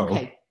 so.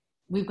 Okay.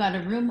 We've got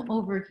a room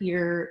over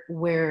here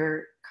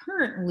where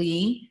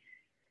currently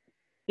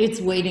it's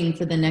waiting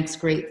for the next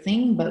great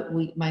thing, but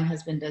my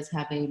husband does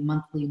have a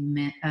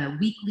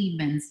weekly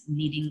men's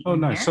meeting. Oh,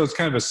 nice. There. So it's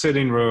kind of a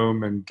sitting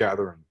room and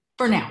gathering.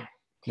 For now.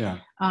 Yeah.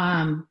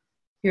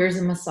 Here's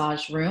a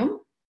massage room.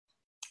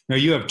 Now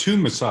you have 2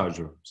 massage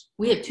rooms.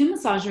 We have 2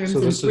 massage rooms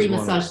and 3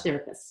 massage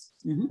therapists.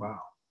 Mm-hmm. Wow.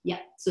 Yeah.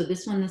 So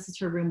this is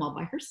her room all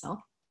by herself.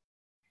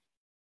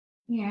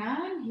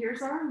 And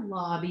here's our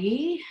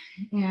lobby.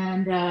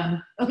 And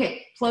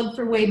plug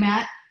for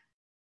Waymat.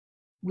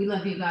 We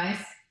love you guys,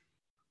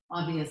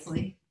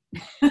 obviously.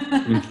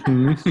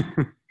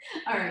 Mm-hmm.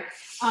 All right.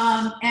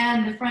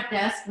 And the front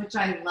desk, which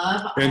I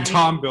love. And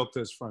Tom built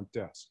this front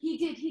desk. He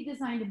did. He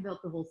designed and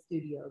built the whole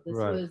studio. This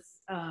was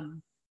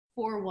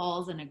 4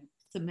 walls and a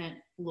cement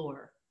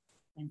floor.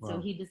 And so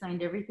Wow. he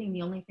designed everything.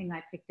 The only thing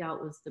I picked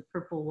out was the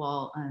purple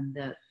wall and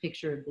the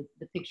pictures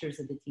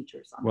of the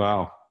teachers on it.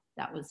 Wow.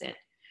 That was it.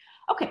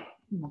 Okay,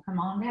 we'll come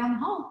on down the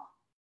hall.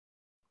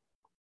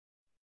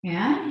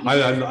 And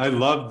I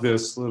love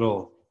this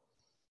little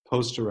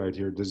poster right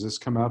here. Does this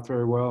come out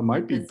very well? It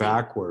might be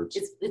backwards.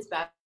 It's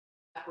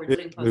backwards.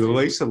 At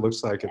least it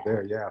looks like it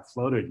there. Yeah,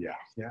 floated.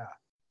 Yeah.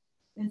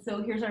 And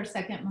so here's our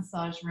second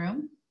massage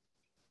room.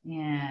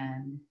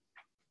 And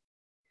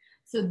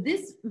so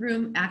this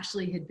room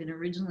actually had been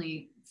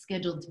originally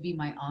scheduled to be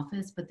my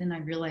office, but then I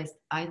realized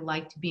I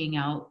liked being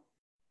out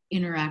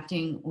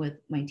interacting with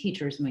my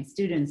teachers, my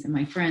students, and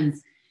my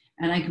friends.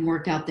 And I can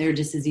work out there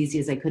just as easy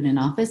as I could in an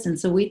office. And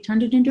so we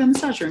turned it into a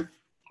massage room.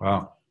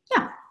 Wow.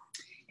 Yeah.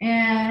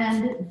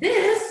 And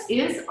this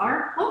is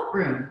our float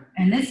room.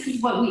 And this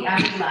is what we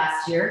added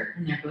last year.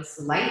 And there goes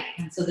the light.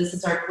 And so this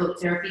is our float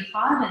therapy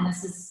pod. And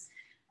this is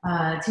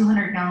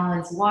 200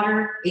 gallons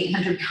water,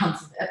 800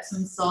 pounds of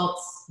Epsom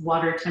salts,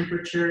 water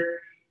temperature.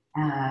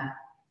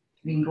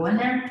 We can go in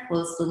there,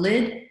 close the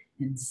lid,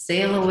 and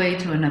sail away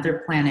to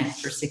another planet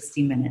for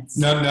 60 minutes.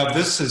 Now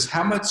this is,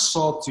 how much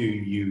salt do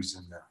you use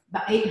in there?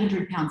 About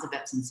 800 pounds of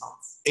Epsom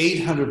salts.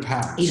 800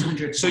 pounds.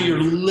 800 So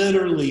you're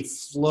literally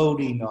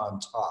floating on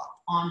top.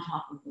 On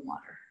top of the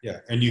water. Yeah,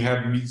 and you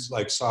have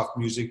like soft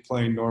music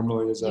playing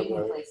normally, is that You can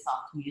right? play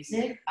soft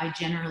music. I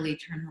generally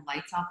turn the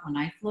lights off when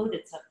I float.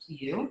 It's up to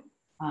you.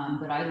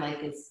 But I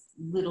like as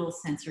little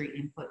sensory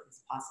input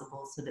as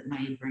possible so that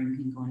my brain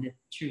can go into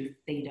true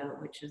theta,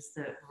 which is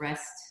the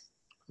rest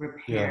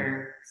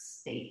repair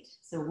state.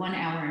 So 1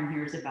 hour in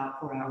here is about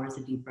 4 hours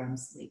of deep REM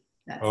sleep.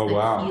 That's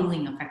the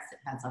healing effects it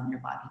has on your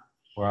body.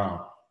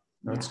 Wow,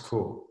 that's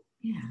cool.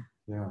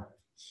 Yeah.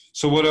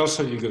 So what else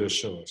are you going to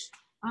show us?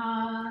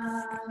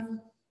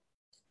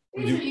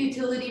 These are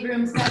utility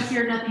rooms back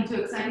here, nothing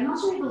too exciting. I'll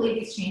show you the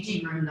ladies'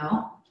 changing room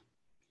though,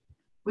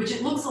 which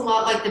it looks a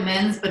lot like the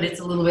men's, but it's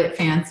a little bit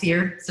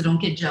fancier. So don't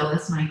get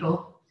jealous,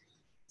 Michael.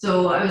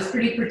 So I was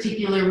pretty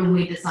particular when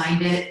we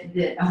designed it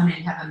that I wanted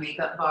to have a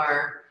makeup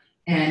bar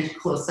and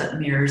close-up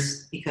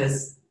mirrors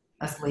because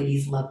us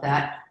ladies love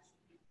that.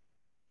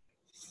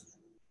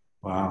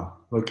 Wow,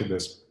 look at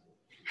this.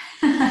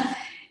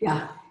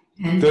 Yeah.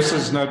 And This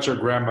is not your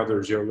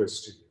grandmother's yoga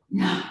studio.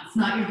 No, it's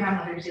not your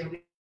grandmother's yoga.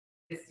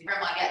 It's your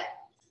grandma yet.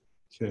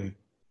 Okay.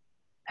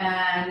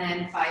 And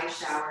then 5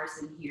 showers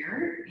in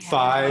here. And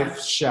 5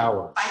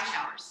 showers. 5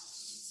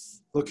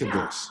 showers. Look at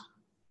this.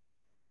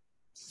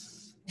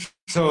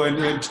 So,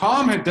 and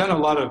Tom had done a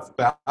lot of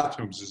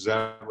bathrooms, is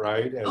that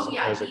right? As he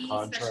a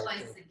contractor.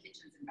 specializes in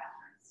kitchens and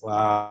bathrooms.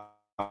 Wow.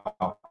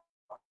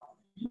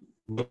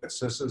 Look at this.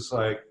 This is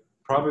like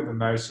probably the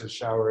nicest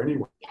shower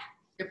anywhere. Yeah,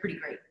 they're pretty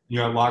great. You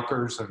got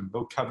lockers and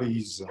little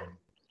cubbies. And,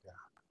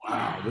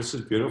 wow, this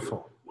is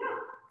beautiful.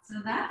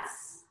 So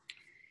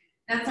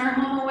that's our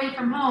home away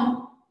from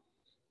home.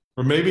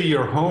 Or maybe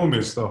your home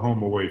is the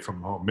home away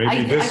from home.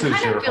 Maybe this is your home.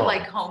 I kind of feel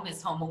like home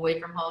is home away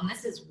from home.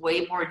 This is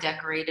way more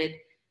decorated.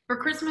 For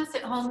Christmas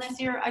at home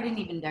this year, I didn't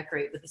even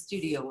decorate, but the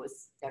studio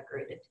was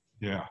decorated.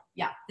 Yeah.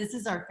 Yeah, this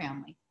is our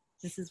family.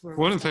 This is where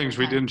one of the things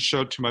we didn't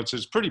show too much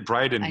is pretty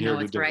bright in here. I know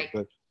it's bright.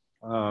 But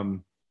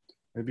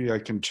maybe I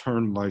can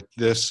turn like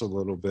this a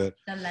little bit.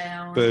 The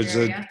lounge but it's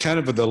area. kind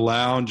of the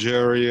lounge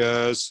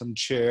area, some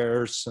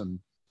chairs, some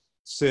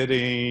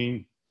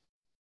sitting.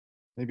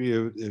 Maybe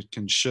it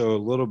can show a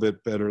little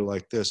bit better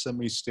like this. Let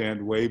me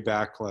stand way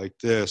back like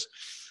this.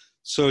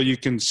 So you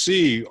can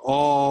see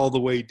all the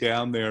way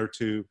down there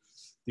to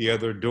the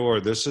other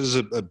door. This is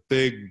a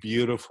big,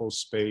 beautiful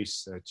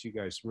space that you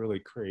guys really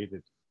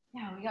created.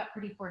 Yeah, we got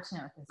pretty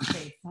fortunate with this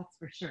space, that's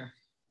for sure.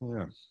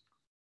 Yeah.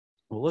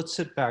 Well, let's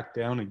sit back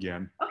down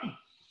again. Okay.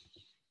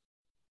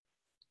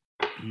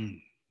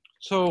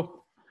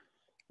 So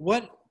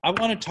what I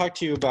want to talk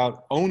to you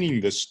about owning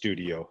this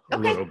studio a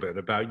little bit,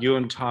 about you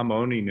and Tom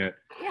owning it.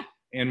 Yeah.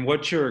 And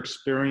what your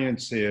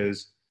experience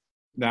is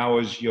now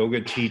as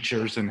yoga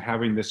teachers and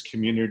having this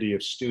community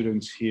of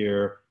students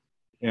here,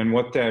 and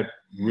what that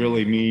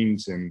really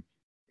means,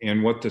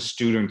 and what the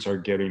students are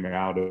getting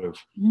out of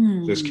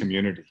this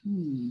community.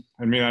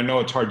 I mean, I know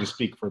it's hard to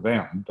speak for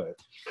them, but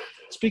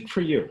speak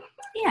for you.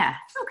 Yeah,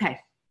 okay.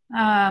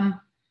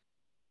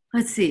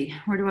 Let's see,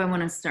 where do I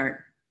want to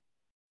start?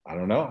 I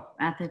don't know.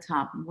 At the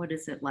top, what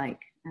is it like?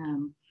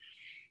 You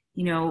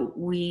know,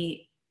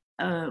 we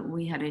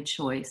had a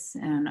choice,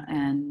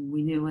 and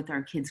we knew with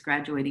our kids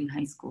graduating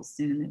high school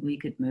soon that we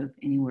could move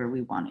anywhere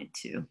we wanted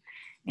to.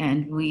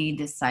 And we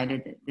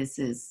decided that this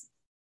is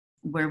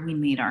where we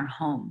made our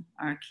home.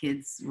 Our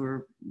kids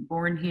were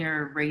born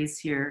here,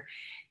 raised here.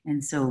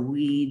 And so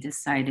we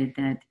decided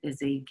that as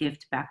a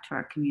gift back to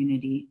our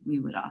community, we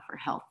would offer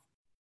health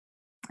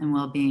and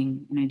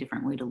well-being in a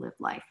different way to live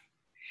life.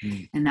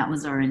 And that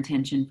was our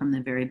intention from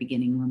the very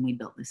beginning when we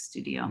built this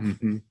studio,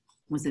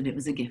 was that it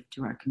was a gift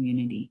to our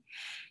community.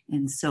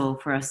 And so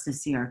for us to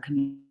see our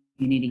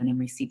community and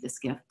receive this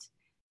gift,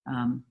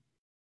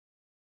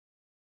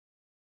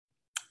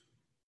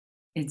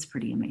 it's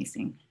pretty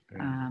amazing.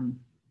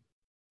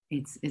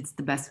 it's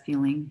the best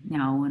feeling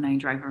now when I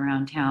drive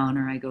around town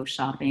or I go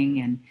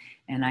shopping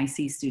and I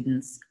see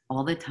students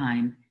all the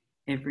time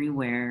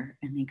everywhere,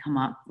 and they come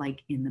up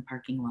like in the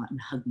parking lot and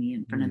hug me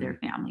in front of their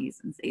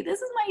families and say,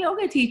 "This is my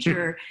yoga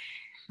teacher,"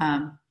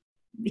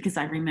 because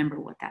I remember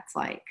what that's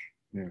like.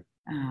 Yeah.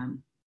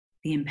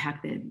 The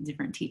impact that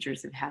different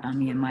teachers have had on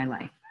me in my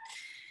life,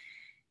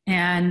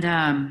 and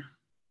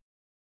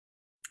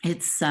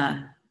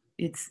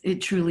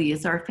it truly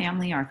is our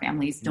family. Our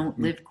families don't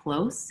live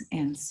close,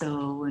 and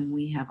so when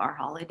we have our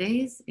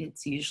holidays,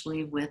 it's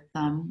usually with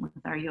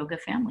our yoga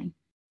family.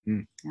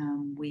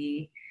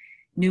 We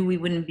knew we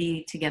wouldn't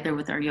be together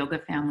with our yoga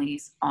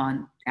families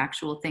on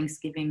actual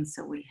Thanksgiving,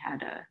 so we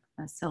had a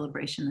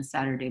celebration the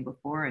Saturday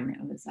before, and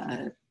it was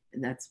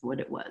that's what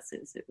it was.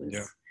 It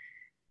was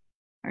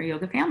our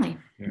yoga family,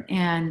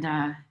 and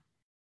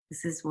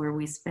this is where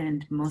we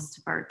spend most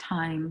of our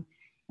time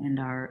and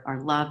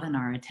our love and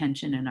our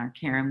attention and our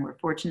care. And we're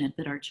fortunate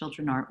that our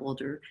children are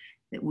older,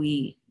 that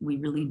we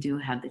really do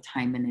have the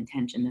time and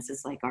attention. This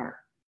is like our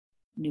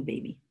new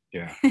baby.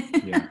 Yeah.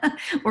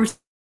 Or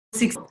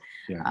 6.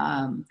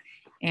 Yeah.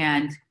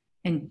 And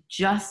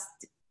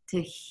just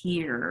to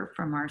hear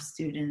from our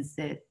students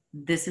that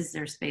this is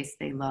their space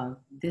they love,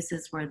 this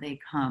is where they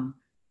come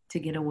to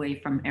get away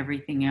from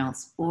everything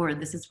else, or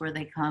this is where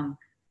they come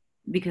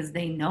because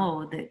they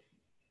know that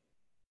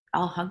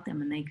I'll hug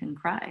them and they can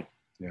cry.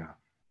 Yeah.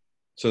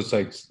 So it's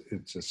like,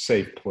 it's a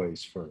safe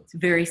place for. It's a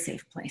very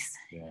safe place.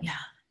 Yeah.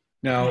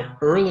 Now,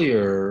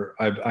 earlier,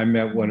 I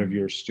met one of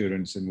your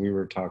students and we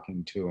were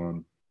talking to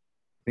him.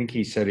 I think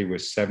he said he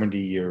was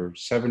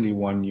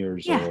 71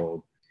 years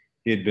old.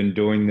 He had been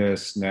doing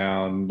this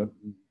now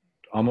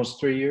almost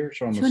 3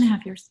 years, or almost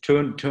 2.5 years. Two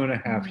and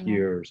a half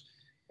years.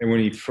 And when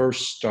he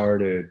first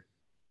started,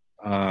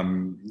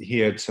 he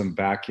had some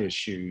back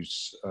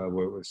issues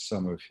with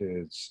some of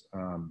his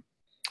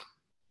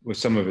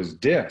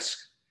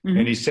discs. Mm-hmm.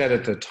 And he said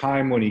at the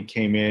time when he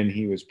came in,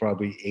 he was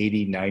probably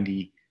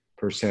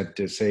 80-90%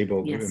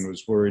 disabled and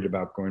was worried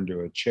about going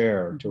to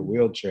a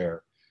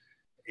wheelchair.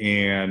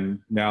 And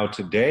now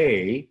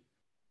today,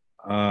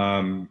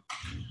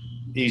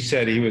 he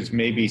said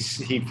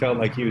he felt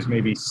like he was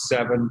maybe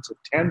 7 to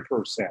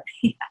 10%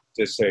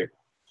 disabled.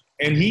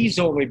 And he's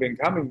only been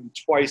coming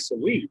twice a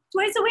week.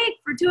 Twice a week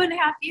for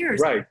 2.5 years.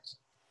 Right.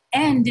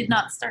 And did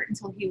not start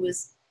until he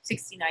was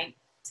 68,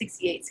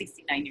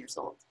 69 years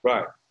old.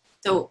 Right.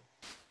 So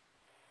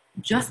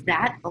just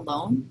that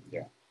alone,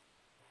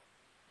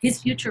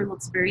 his future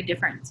looks very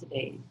different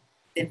today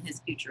than his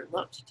future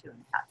looked 2.5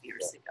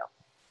 years ago.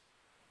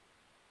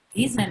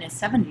 He's in his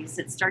 70s.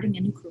 It's starting a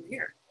new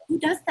career. Who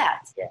does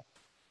that? Yeah.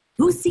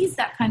 Who sees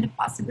that kind of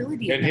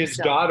possibility? And his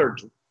daughter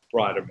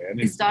brought him in.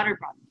 His daughter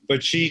brought him in.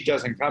 But she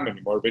doesn't come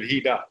anymore, but he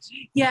does.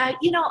 Yeah,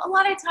 a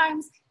lot of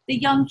times the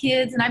young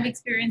kids, and I've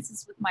experienced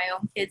this with my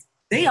own kids,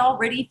 they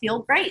already feel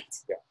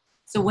great. Yeah.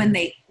 So when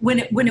it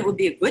would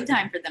be a good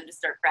time for them to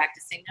start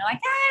practicing, they're like,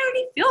 I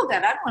already feel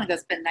good. I don't want to go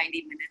spend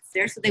 90 minutes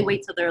there. So they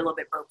wait till they're a little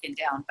bit broken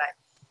down. But,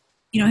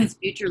 his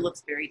future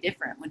looks very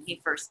different. When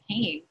he first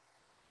came,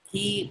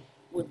 he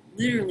would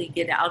literally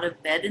get out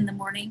of bed in the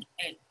morning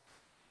and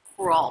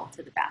crawl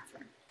to the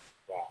bathroom.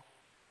 Wow.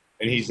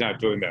 And he's not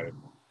doing that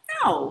anymore.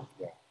 No.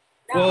 Yeah.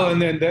 No. Well,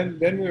 and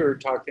then we were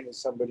talking to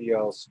somebody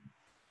else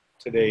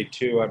today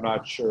too. I'm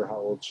not sure how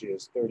old she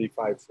is,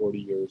 35, 40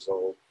 years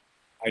old.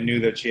 I knew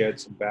that she had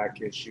some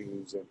back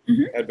issues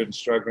and had been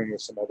struggling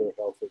with some other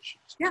health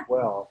issues as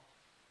well.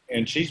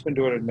 And she's been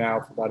doing it now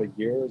for about a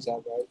year, is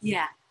that right?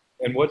 Yeah.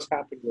 And what's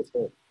happened with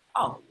her?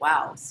 Oh,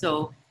 wow.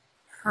 So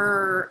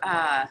her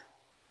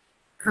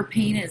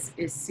pain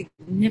is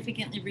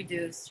significantly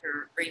reduced.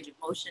 Her range of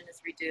motion is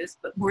reduced,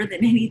 but more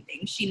than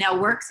anything, she now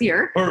works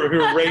here.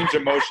 Her range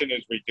of motion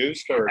is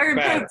reduced or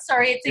expanded?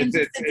 Sorry, it's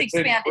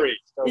expanded.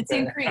 Increased. Okay. It's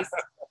increased.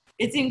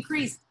 It's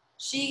increased.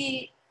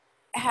 She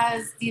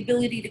has the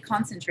ability to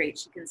concentrate.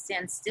 She can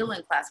stand still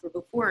in class, where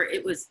before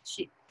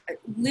she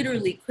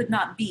literally could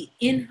not be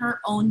in her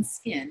own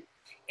skin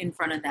in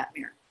front of that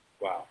mirror.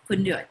 Wow.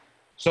 Couldn't do it.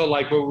 So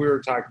like what we were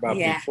talking about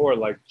before,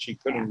 like she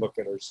couldn't look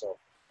at herself.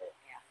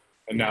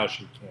 And now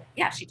she can.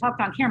 Yeah, she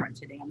talked on camera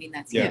today. I mean,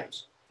 that's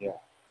huge. Yeah.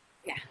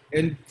 Yeah.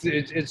 And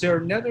is there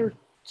another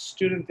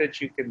student that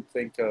you can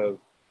think of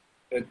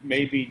that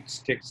maybe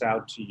sticks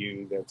out to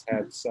you that's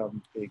had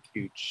some big,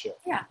 huge shift?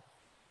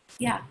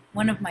 Yeah.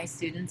 One of my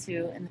students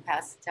who in the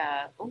past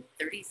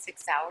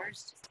 36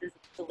 hours just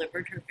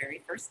delivered her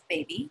very first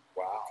baby.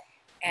 Wow.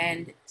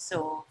 And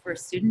so for a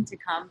student to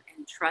come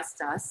and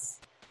trust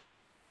us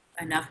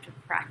enough to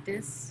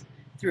practice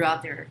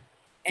throughout their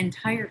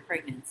entire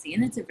pregnancy,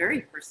 and it's a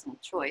very personal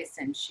choice,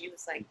 and she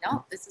was like,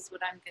 no, this is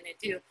what I'm going to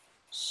do.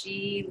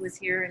 She was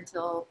here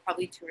until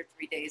probably 2 or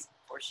 3 days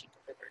before she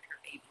delivered her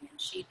baby, and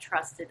she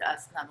trusted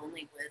us not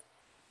only with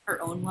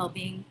her own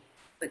well-being,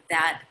 but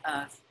that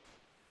of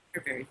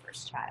her very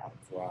first child.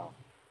 Wow.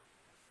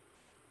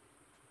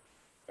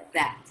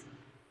 That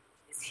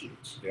is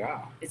huge.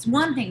 Yeah. It's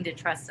one thing to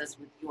trust us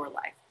with your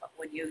life, but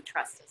when you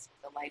trust us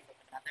with the life of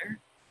another,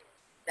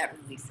 that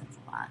really says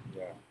a lot.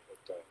 Yeah, it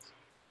does.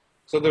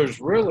 So there's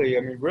really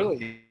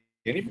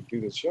can't even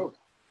do this yoga.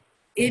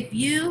 If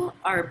you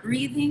are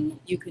breathing,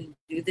 you can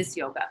do this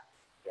yoga.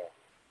 Yeah.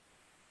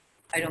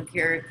 I don't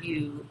care if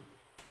you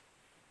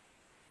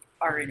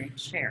are in a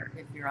chair,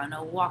 if you're on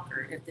a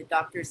walker, if the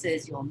doctor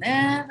says you'll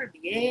never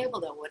be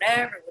able to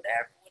whatever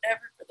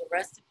for the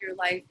rest of your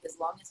life, as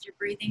long as you're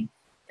breathing,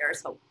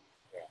 there's hope.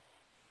 Yeah.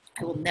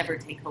 I will never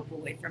take hope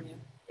away from you.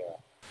 Yeah.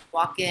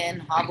 Walk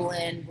in, hobble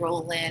in,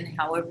 roll in,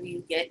 however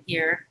you get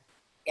here,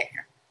 get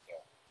here.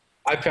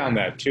 I found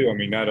that too. I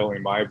mean, not only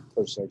my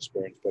personal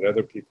experience, but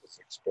other people's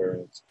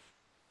experience,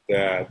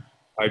 that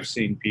I've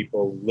seen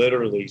people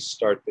literally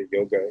start the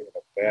yoga in a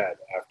bed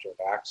after an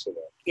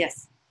accident.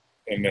 Yes.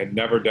 And had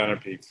never done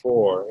it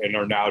before and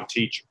are now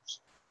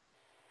teachers.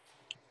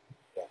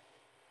 Yeah.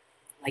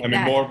 Like I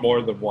mean, that.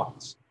 more than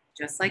once.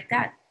 Just like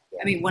that. Yeah.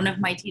 I mean, one of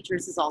my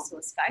teachers is also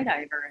a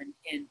skydiver. And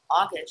in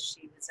August,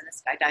 she was in a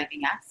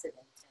skydiving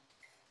accident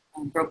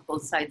and broke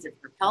both sides of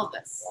her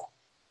pelvis. Wow.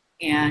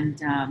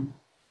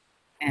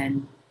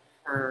 And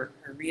her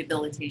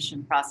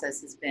rehabilitation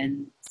process has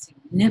been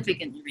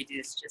significantly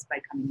reduced just by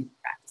coming in and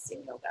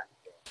practicing yoga.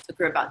 It took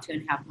her about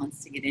 2.5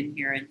 months to get in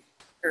here, and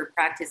her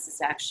practice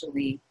is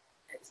actually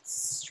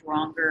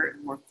stronger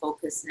and more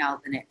focused now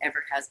than it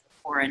ever has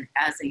before. And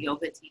as a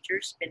yoga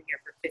teacher, she's been here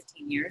for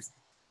 15 years,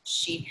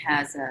 she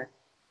has a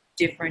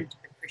different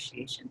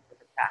appreciation for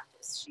the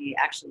practice. She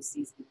actually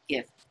sees the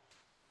gift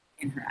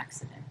in her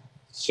accident.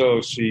 So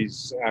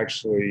she's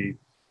actually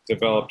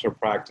developed her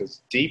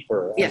practice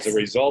deeper Yes. as a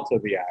result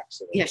of the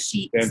accident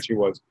than she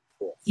was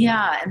before.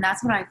 Yeah, and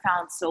that's what I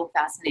found so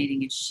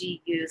fascinating, is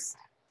she used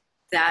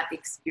that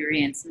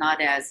experience not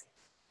as,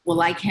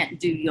 well, I can't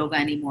do yoga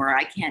anymore,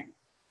 I can't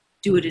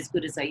do it as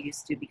good as I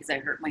used to because I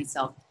hurt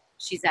myself.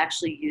 She's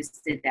actually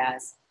used it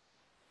as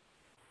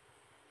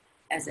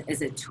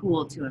a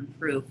tool to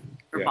improve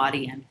her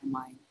body and her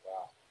mind.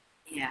 Wow.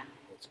 Yeah.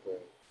 That's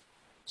great.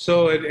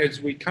 So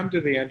as we come to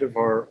the end of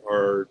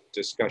our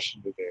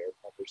discussion today,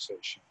 our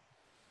conversation,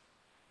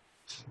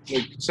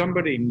 like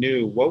somebody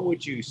new, what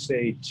would you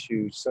say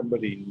to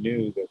somebody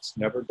new that's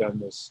never done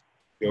this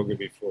yoga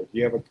before? Do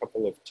you have a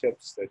couple of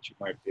tips that you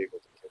might be able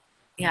to give?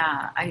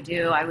 Yeah, I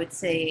do. I would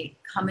say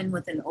come in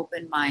with an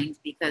open mind,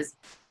 because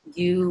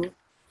you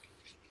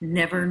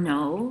never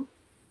know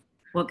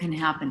what can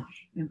happen.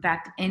 In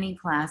fact, any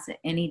class,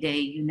 any day,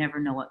 you never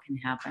know what can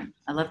happen.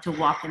 I love to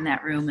walk in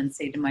that room and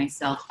say to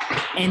myself,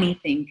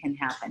 anything can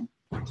happen.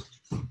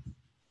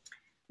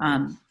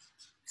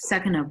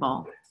 Second of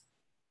all,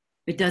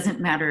 it doesn't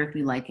matter if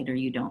you like it or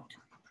you don't.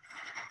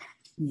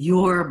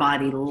 Your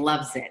body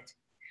loves it.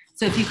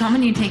 So if you come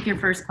and you take your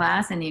first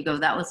class and you go,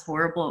 that was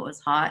horrible, it was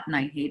hot, and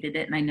I hated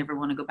it, and I never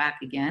want to go back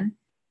again,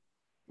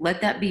 let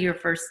that be your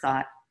first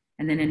thought.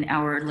 And then an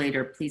hour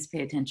later, please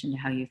pay attention to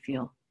how you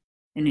feel.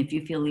 And if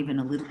you feel even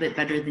a little bit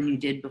better than you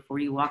did before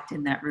you walked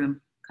in that room,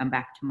 come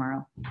back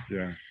tomorrow.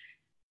 Yeah.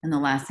 And the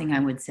last thing I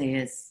would say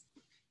is,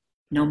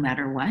 no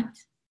matter what,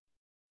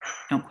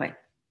 don't quit.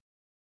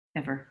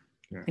 Ever.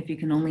 Yeah. If you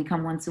can only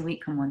come once a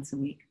week, come once a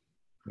week.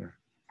 Yeah.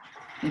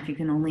 If you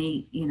can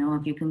only,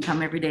 if you can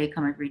come every day,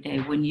 come every day.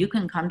 When you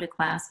can come to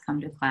class,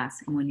 come to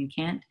class. And when you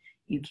can't,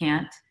 you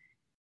can't.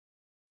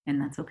 And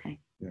that's okay.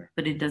 Yeah.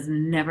 But it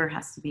never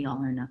has to be all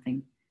or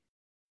nothing.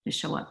 Just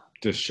show up.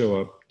 Just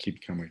show up,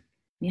 keep coming.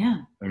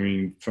 Yeah. I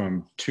mean,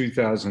 from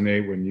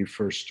 2008 when you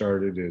first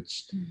started,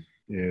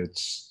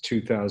 it's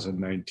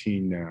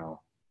 2019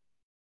 now.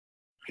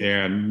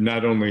 And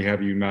not only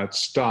have you not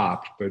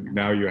stopped, but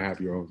now you have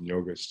your own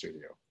yoga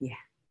studio. Yeah.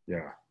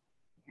 Yeah.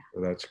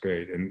 Well, that's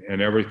great.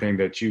 And everything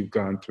that you've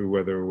gone through,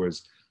 whether it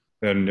was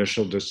that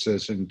initial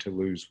decision to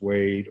lose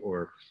weight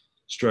or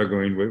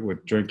struggling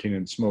with drinking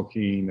and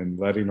smoking and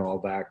letting all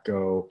that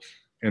go,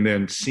 and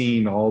then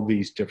seeing all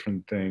these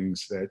different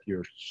things that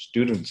your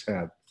students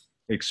have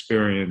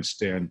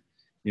experienced, and,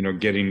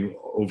 getting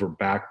over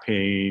back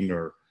pain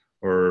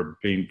or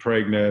being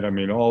pregnant. I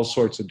mean, all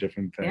sorts of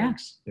different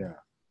things. Yeah.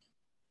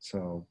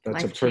 So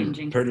that's a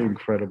pretty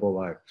incredible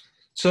life.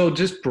 So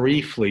just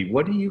briefly,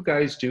 what do you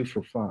guys do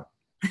for fun?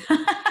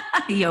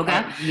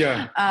 Yoga.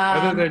 Yeah.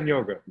 Other than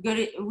yoga.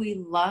 We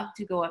love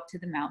to go up to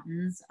the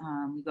mountains.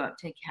 We go up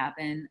to a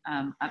cabin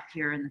up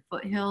here in the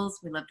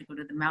foothills. We love to go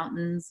to the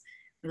mountains.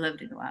 We love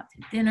to go out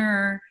to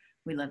dinner.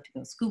 We love to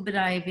go scuba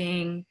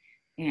diving.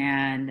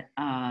 And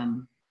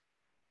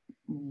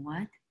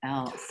what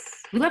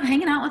else? We love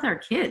hanging out with our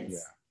kids.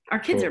 Yeah. Our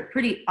kids are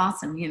pretty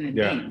awesome human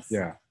beings.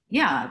 Yeah.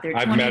 Yeah, they're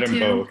 22. I've met them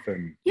both.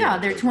 And,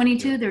 they're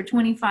 22, they're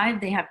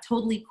 25. They have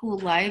totally cool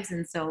lives.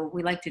 And so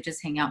we like to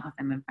just hang out with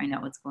them and find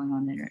out what's going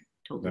on in their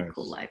totally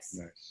cool lives.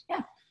 Nice.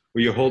 Yeah.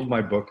 Will you hold my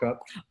book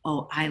up?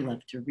 Oh, I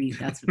love to read.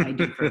 That's what I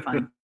do for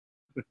fun.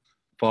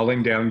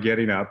 Falling Down,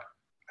 Getting Up.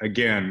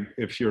 Again,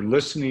 if you're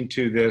listening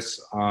to this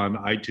on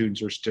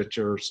iTunes or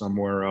Stitcher or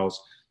somewhere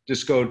else,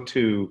 just go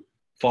to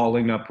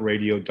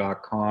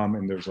fallingupradio.com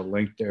and there's a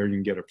link there. You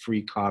can get a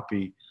free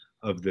copy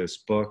of this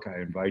book. I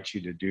invite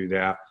you to do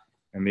that.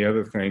 And the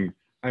other thing,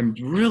 I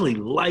really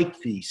like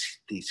these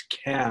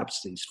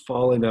caps, these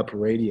Falling Up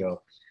Radio.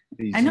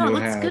 I know, it new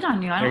looks hats. good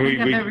on you. I don't And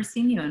think I've ever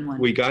seen you in one.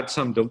 We got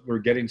some. We're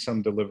getting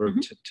some delivered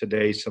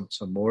today. Some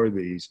more of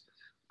these.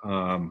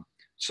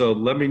 So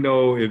let me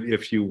know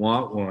if you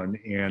want one.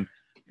 And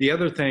the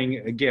other thing,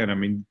 again, I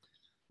mean,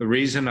 the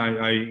reason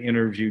I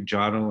interviewed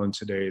Jonalyn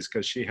today is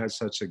because she has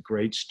such a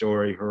great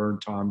story. Her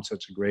and Tom,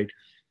 such a great,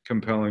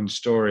 compelling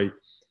story.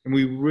 And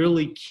we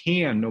really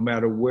can, no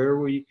matter where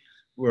we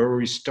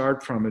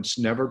start from, it's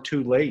never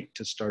too late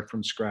to start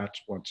from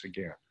scratch once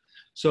again.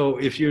 So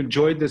if you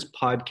enjoyed this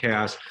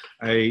podcast,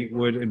 I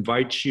would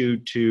invite you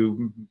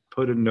to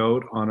put a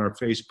note on our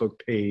Facebook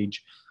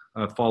page,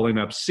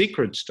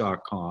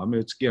 fallingupsecrets.com.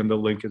 It's, again, the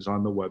link is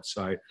on the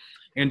website.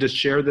 And to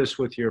share this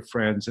with your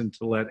friends and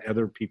to let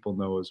other people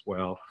know as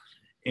well.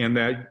 And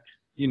that,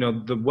 the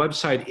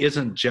website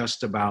isn't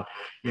just about,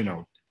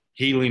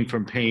 healing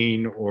from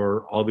pain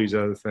or all these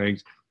other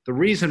things. The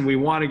reason we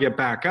want to get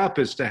back up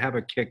is to have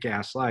a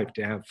kick-ass life,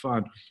 to have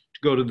fun,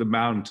 to go to the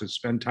mountain, to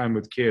spend time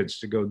with kids,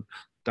 to go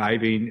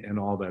diving and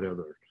all that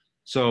other.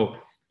 So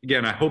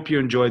again, I hope you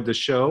enjoyed the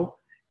show,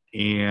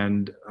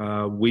 and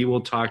we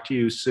will talk to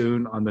you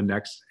soon on the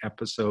next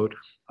episode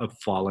of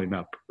Falling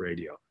Up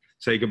Radio.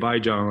 Say goodbye,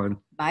 Jonalyn.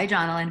 Bye,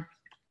 Jonalyn.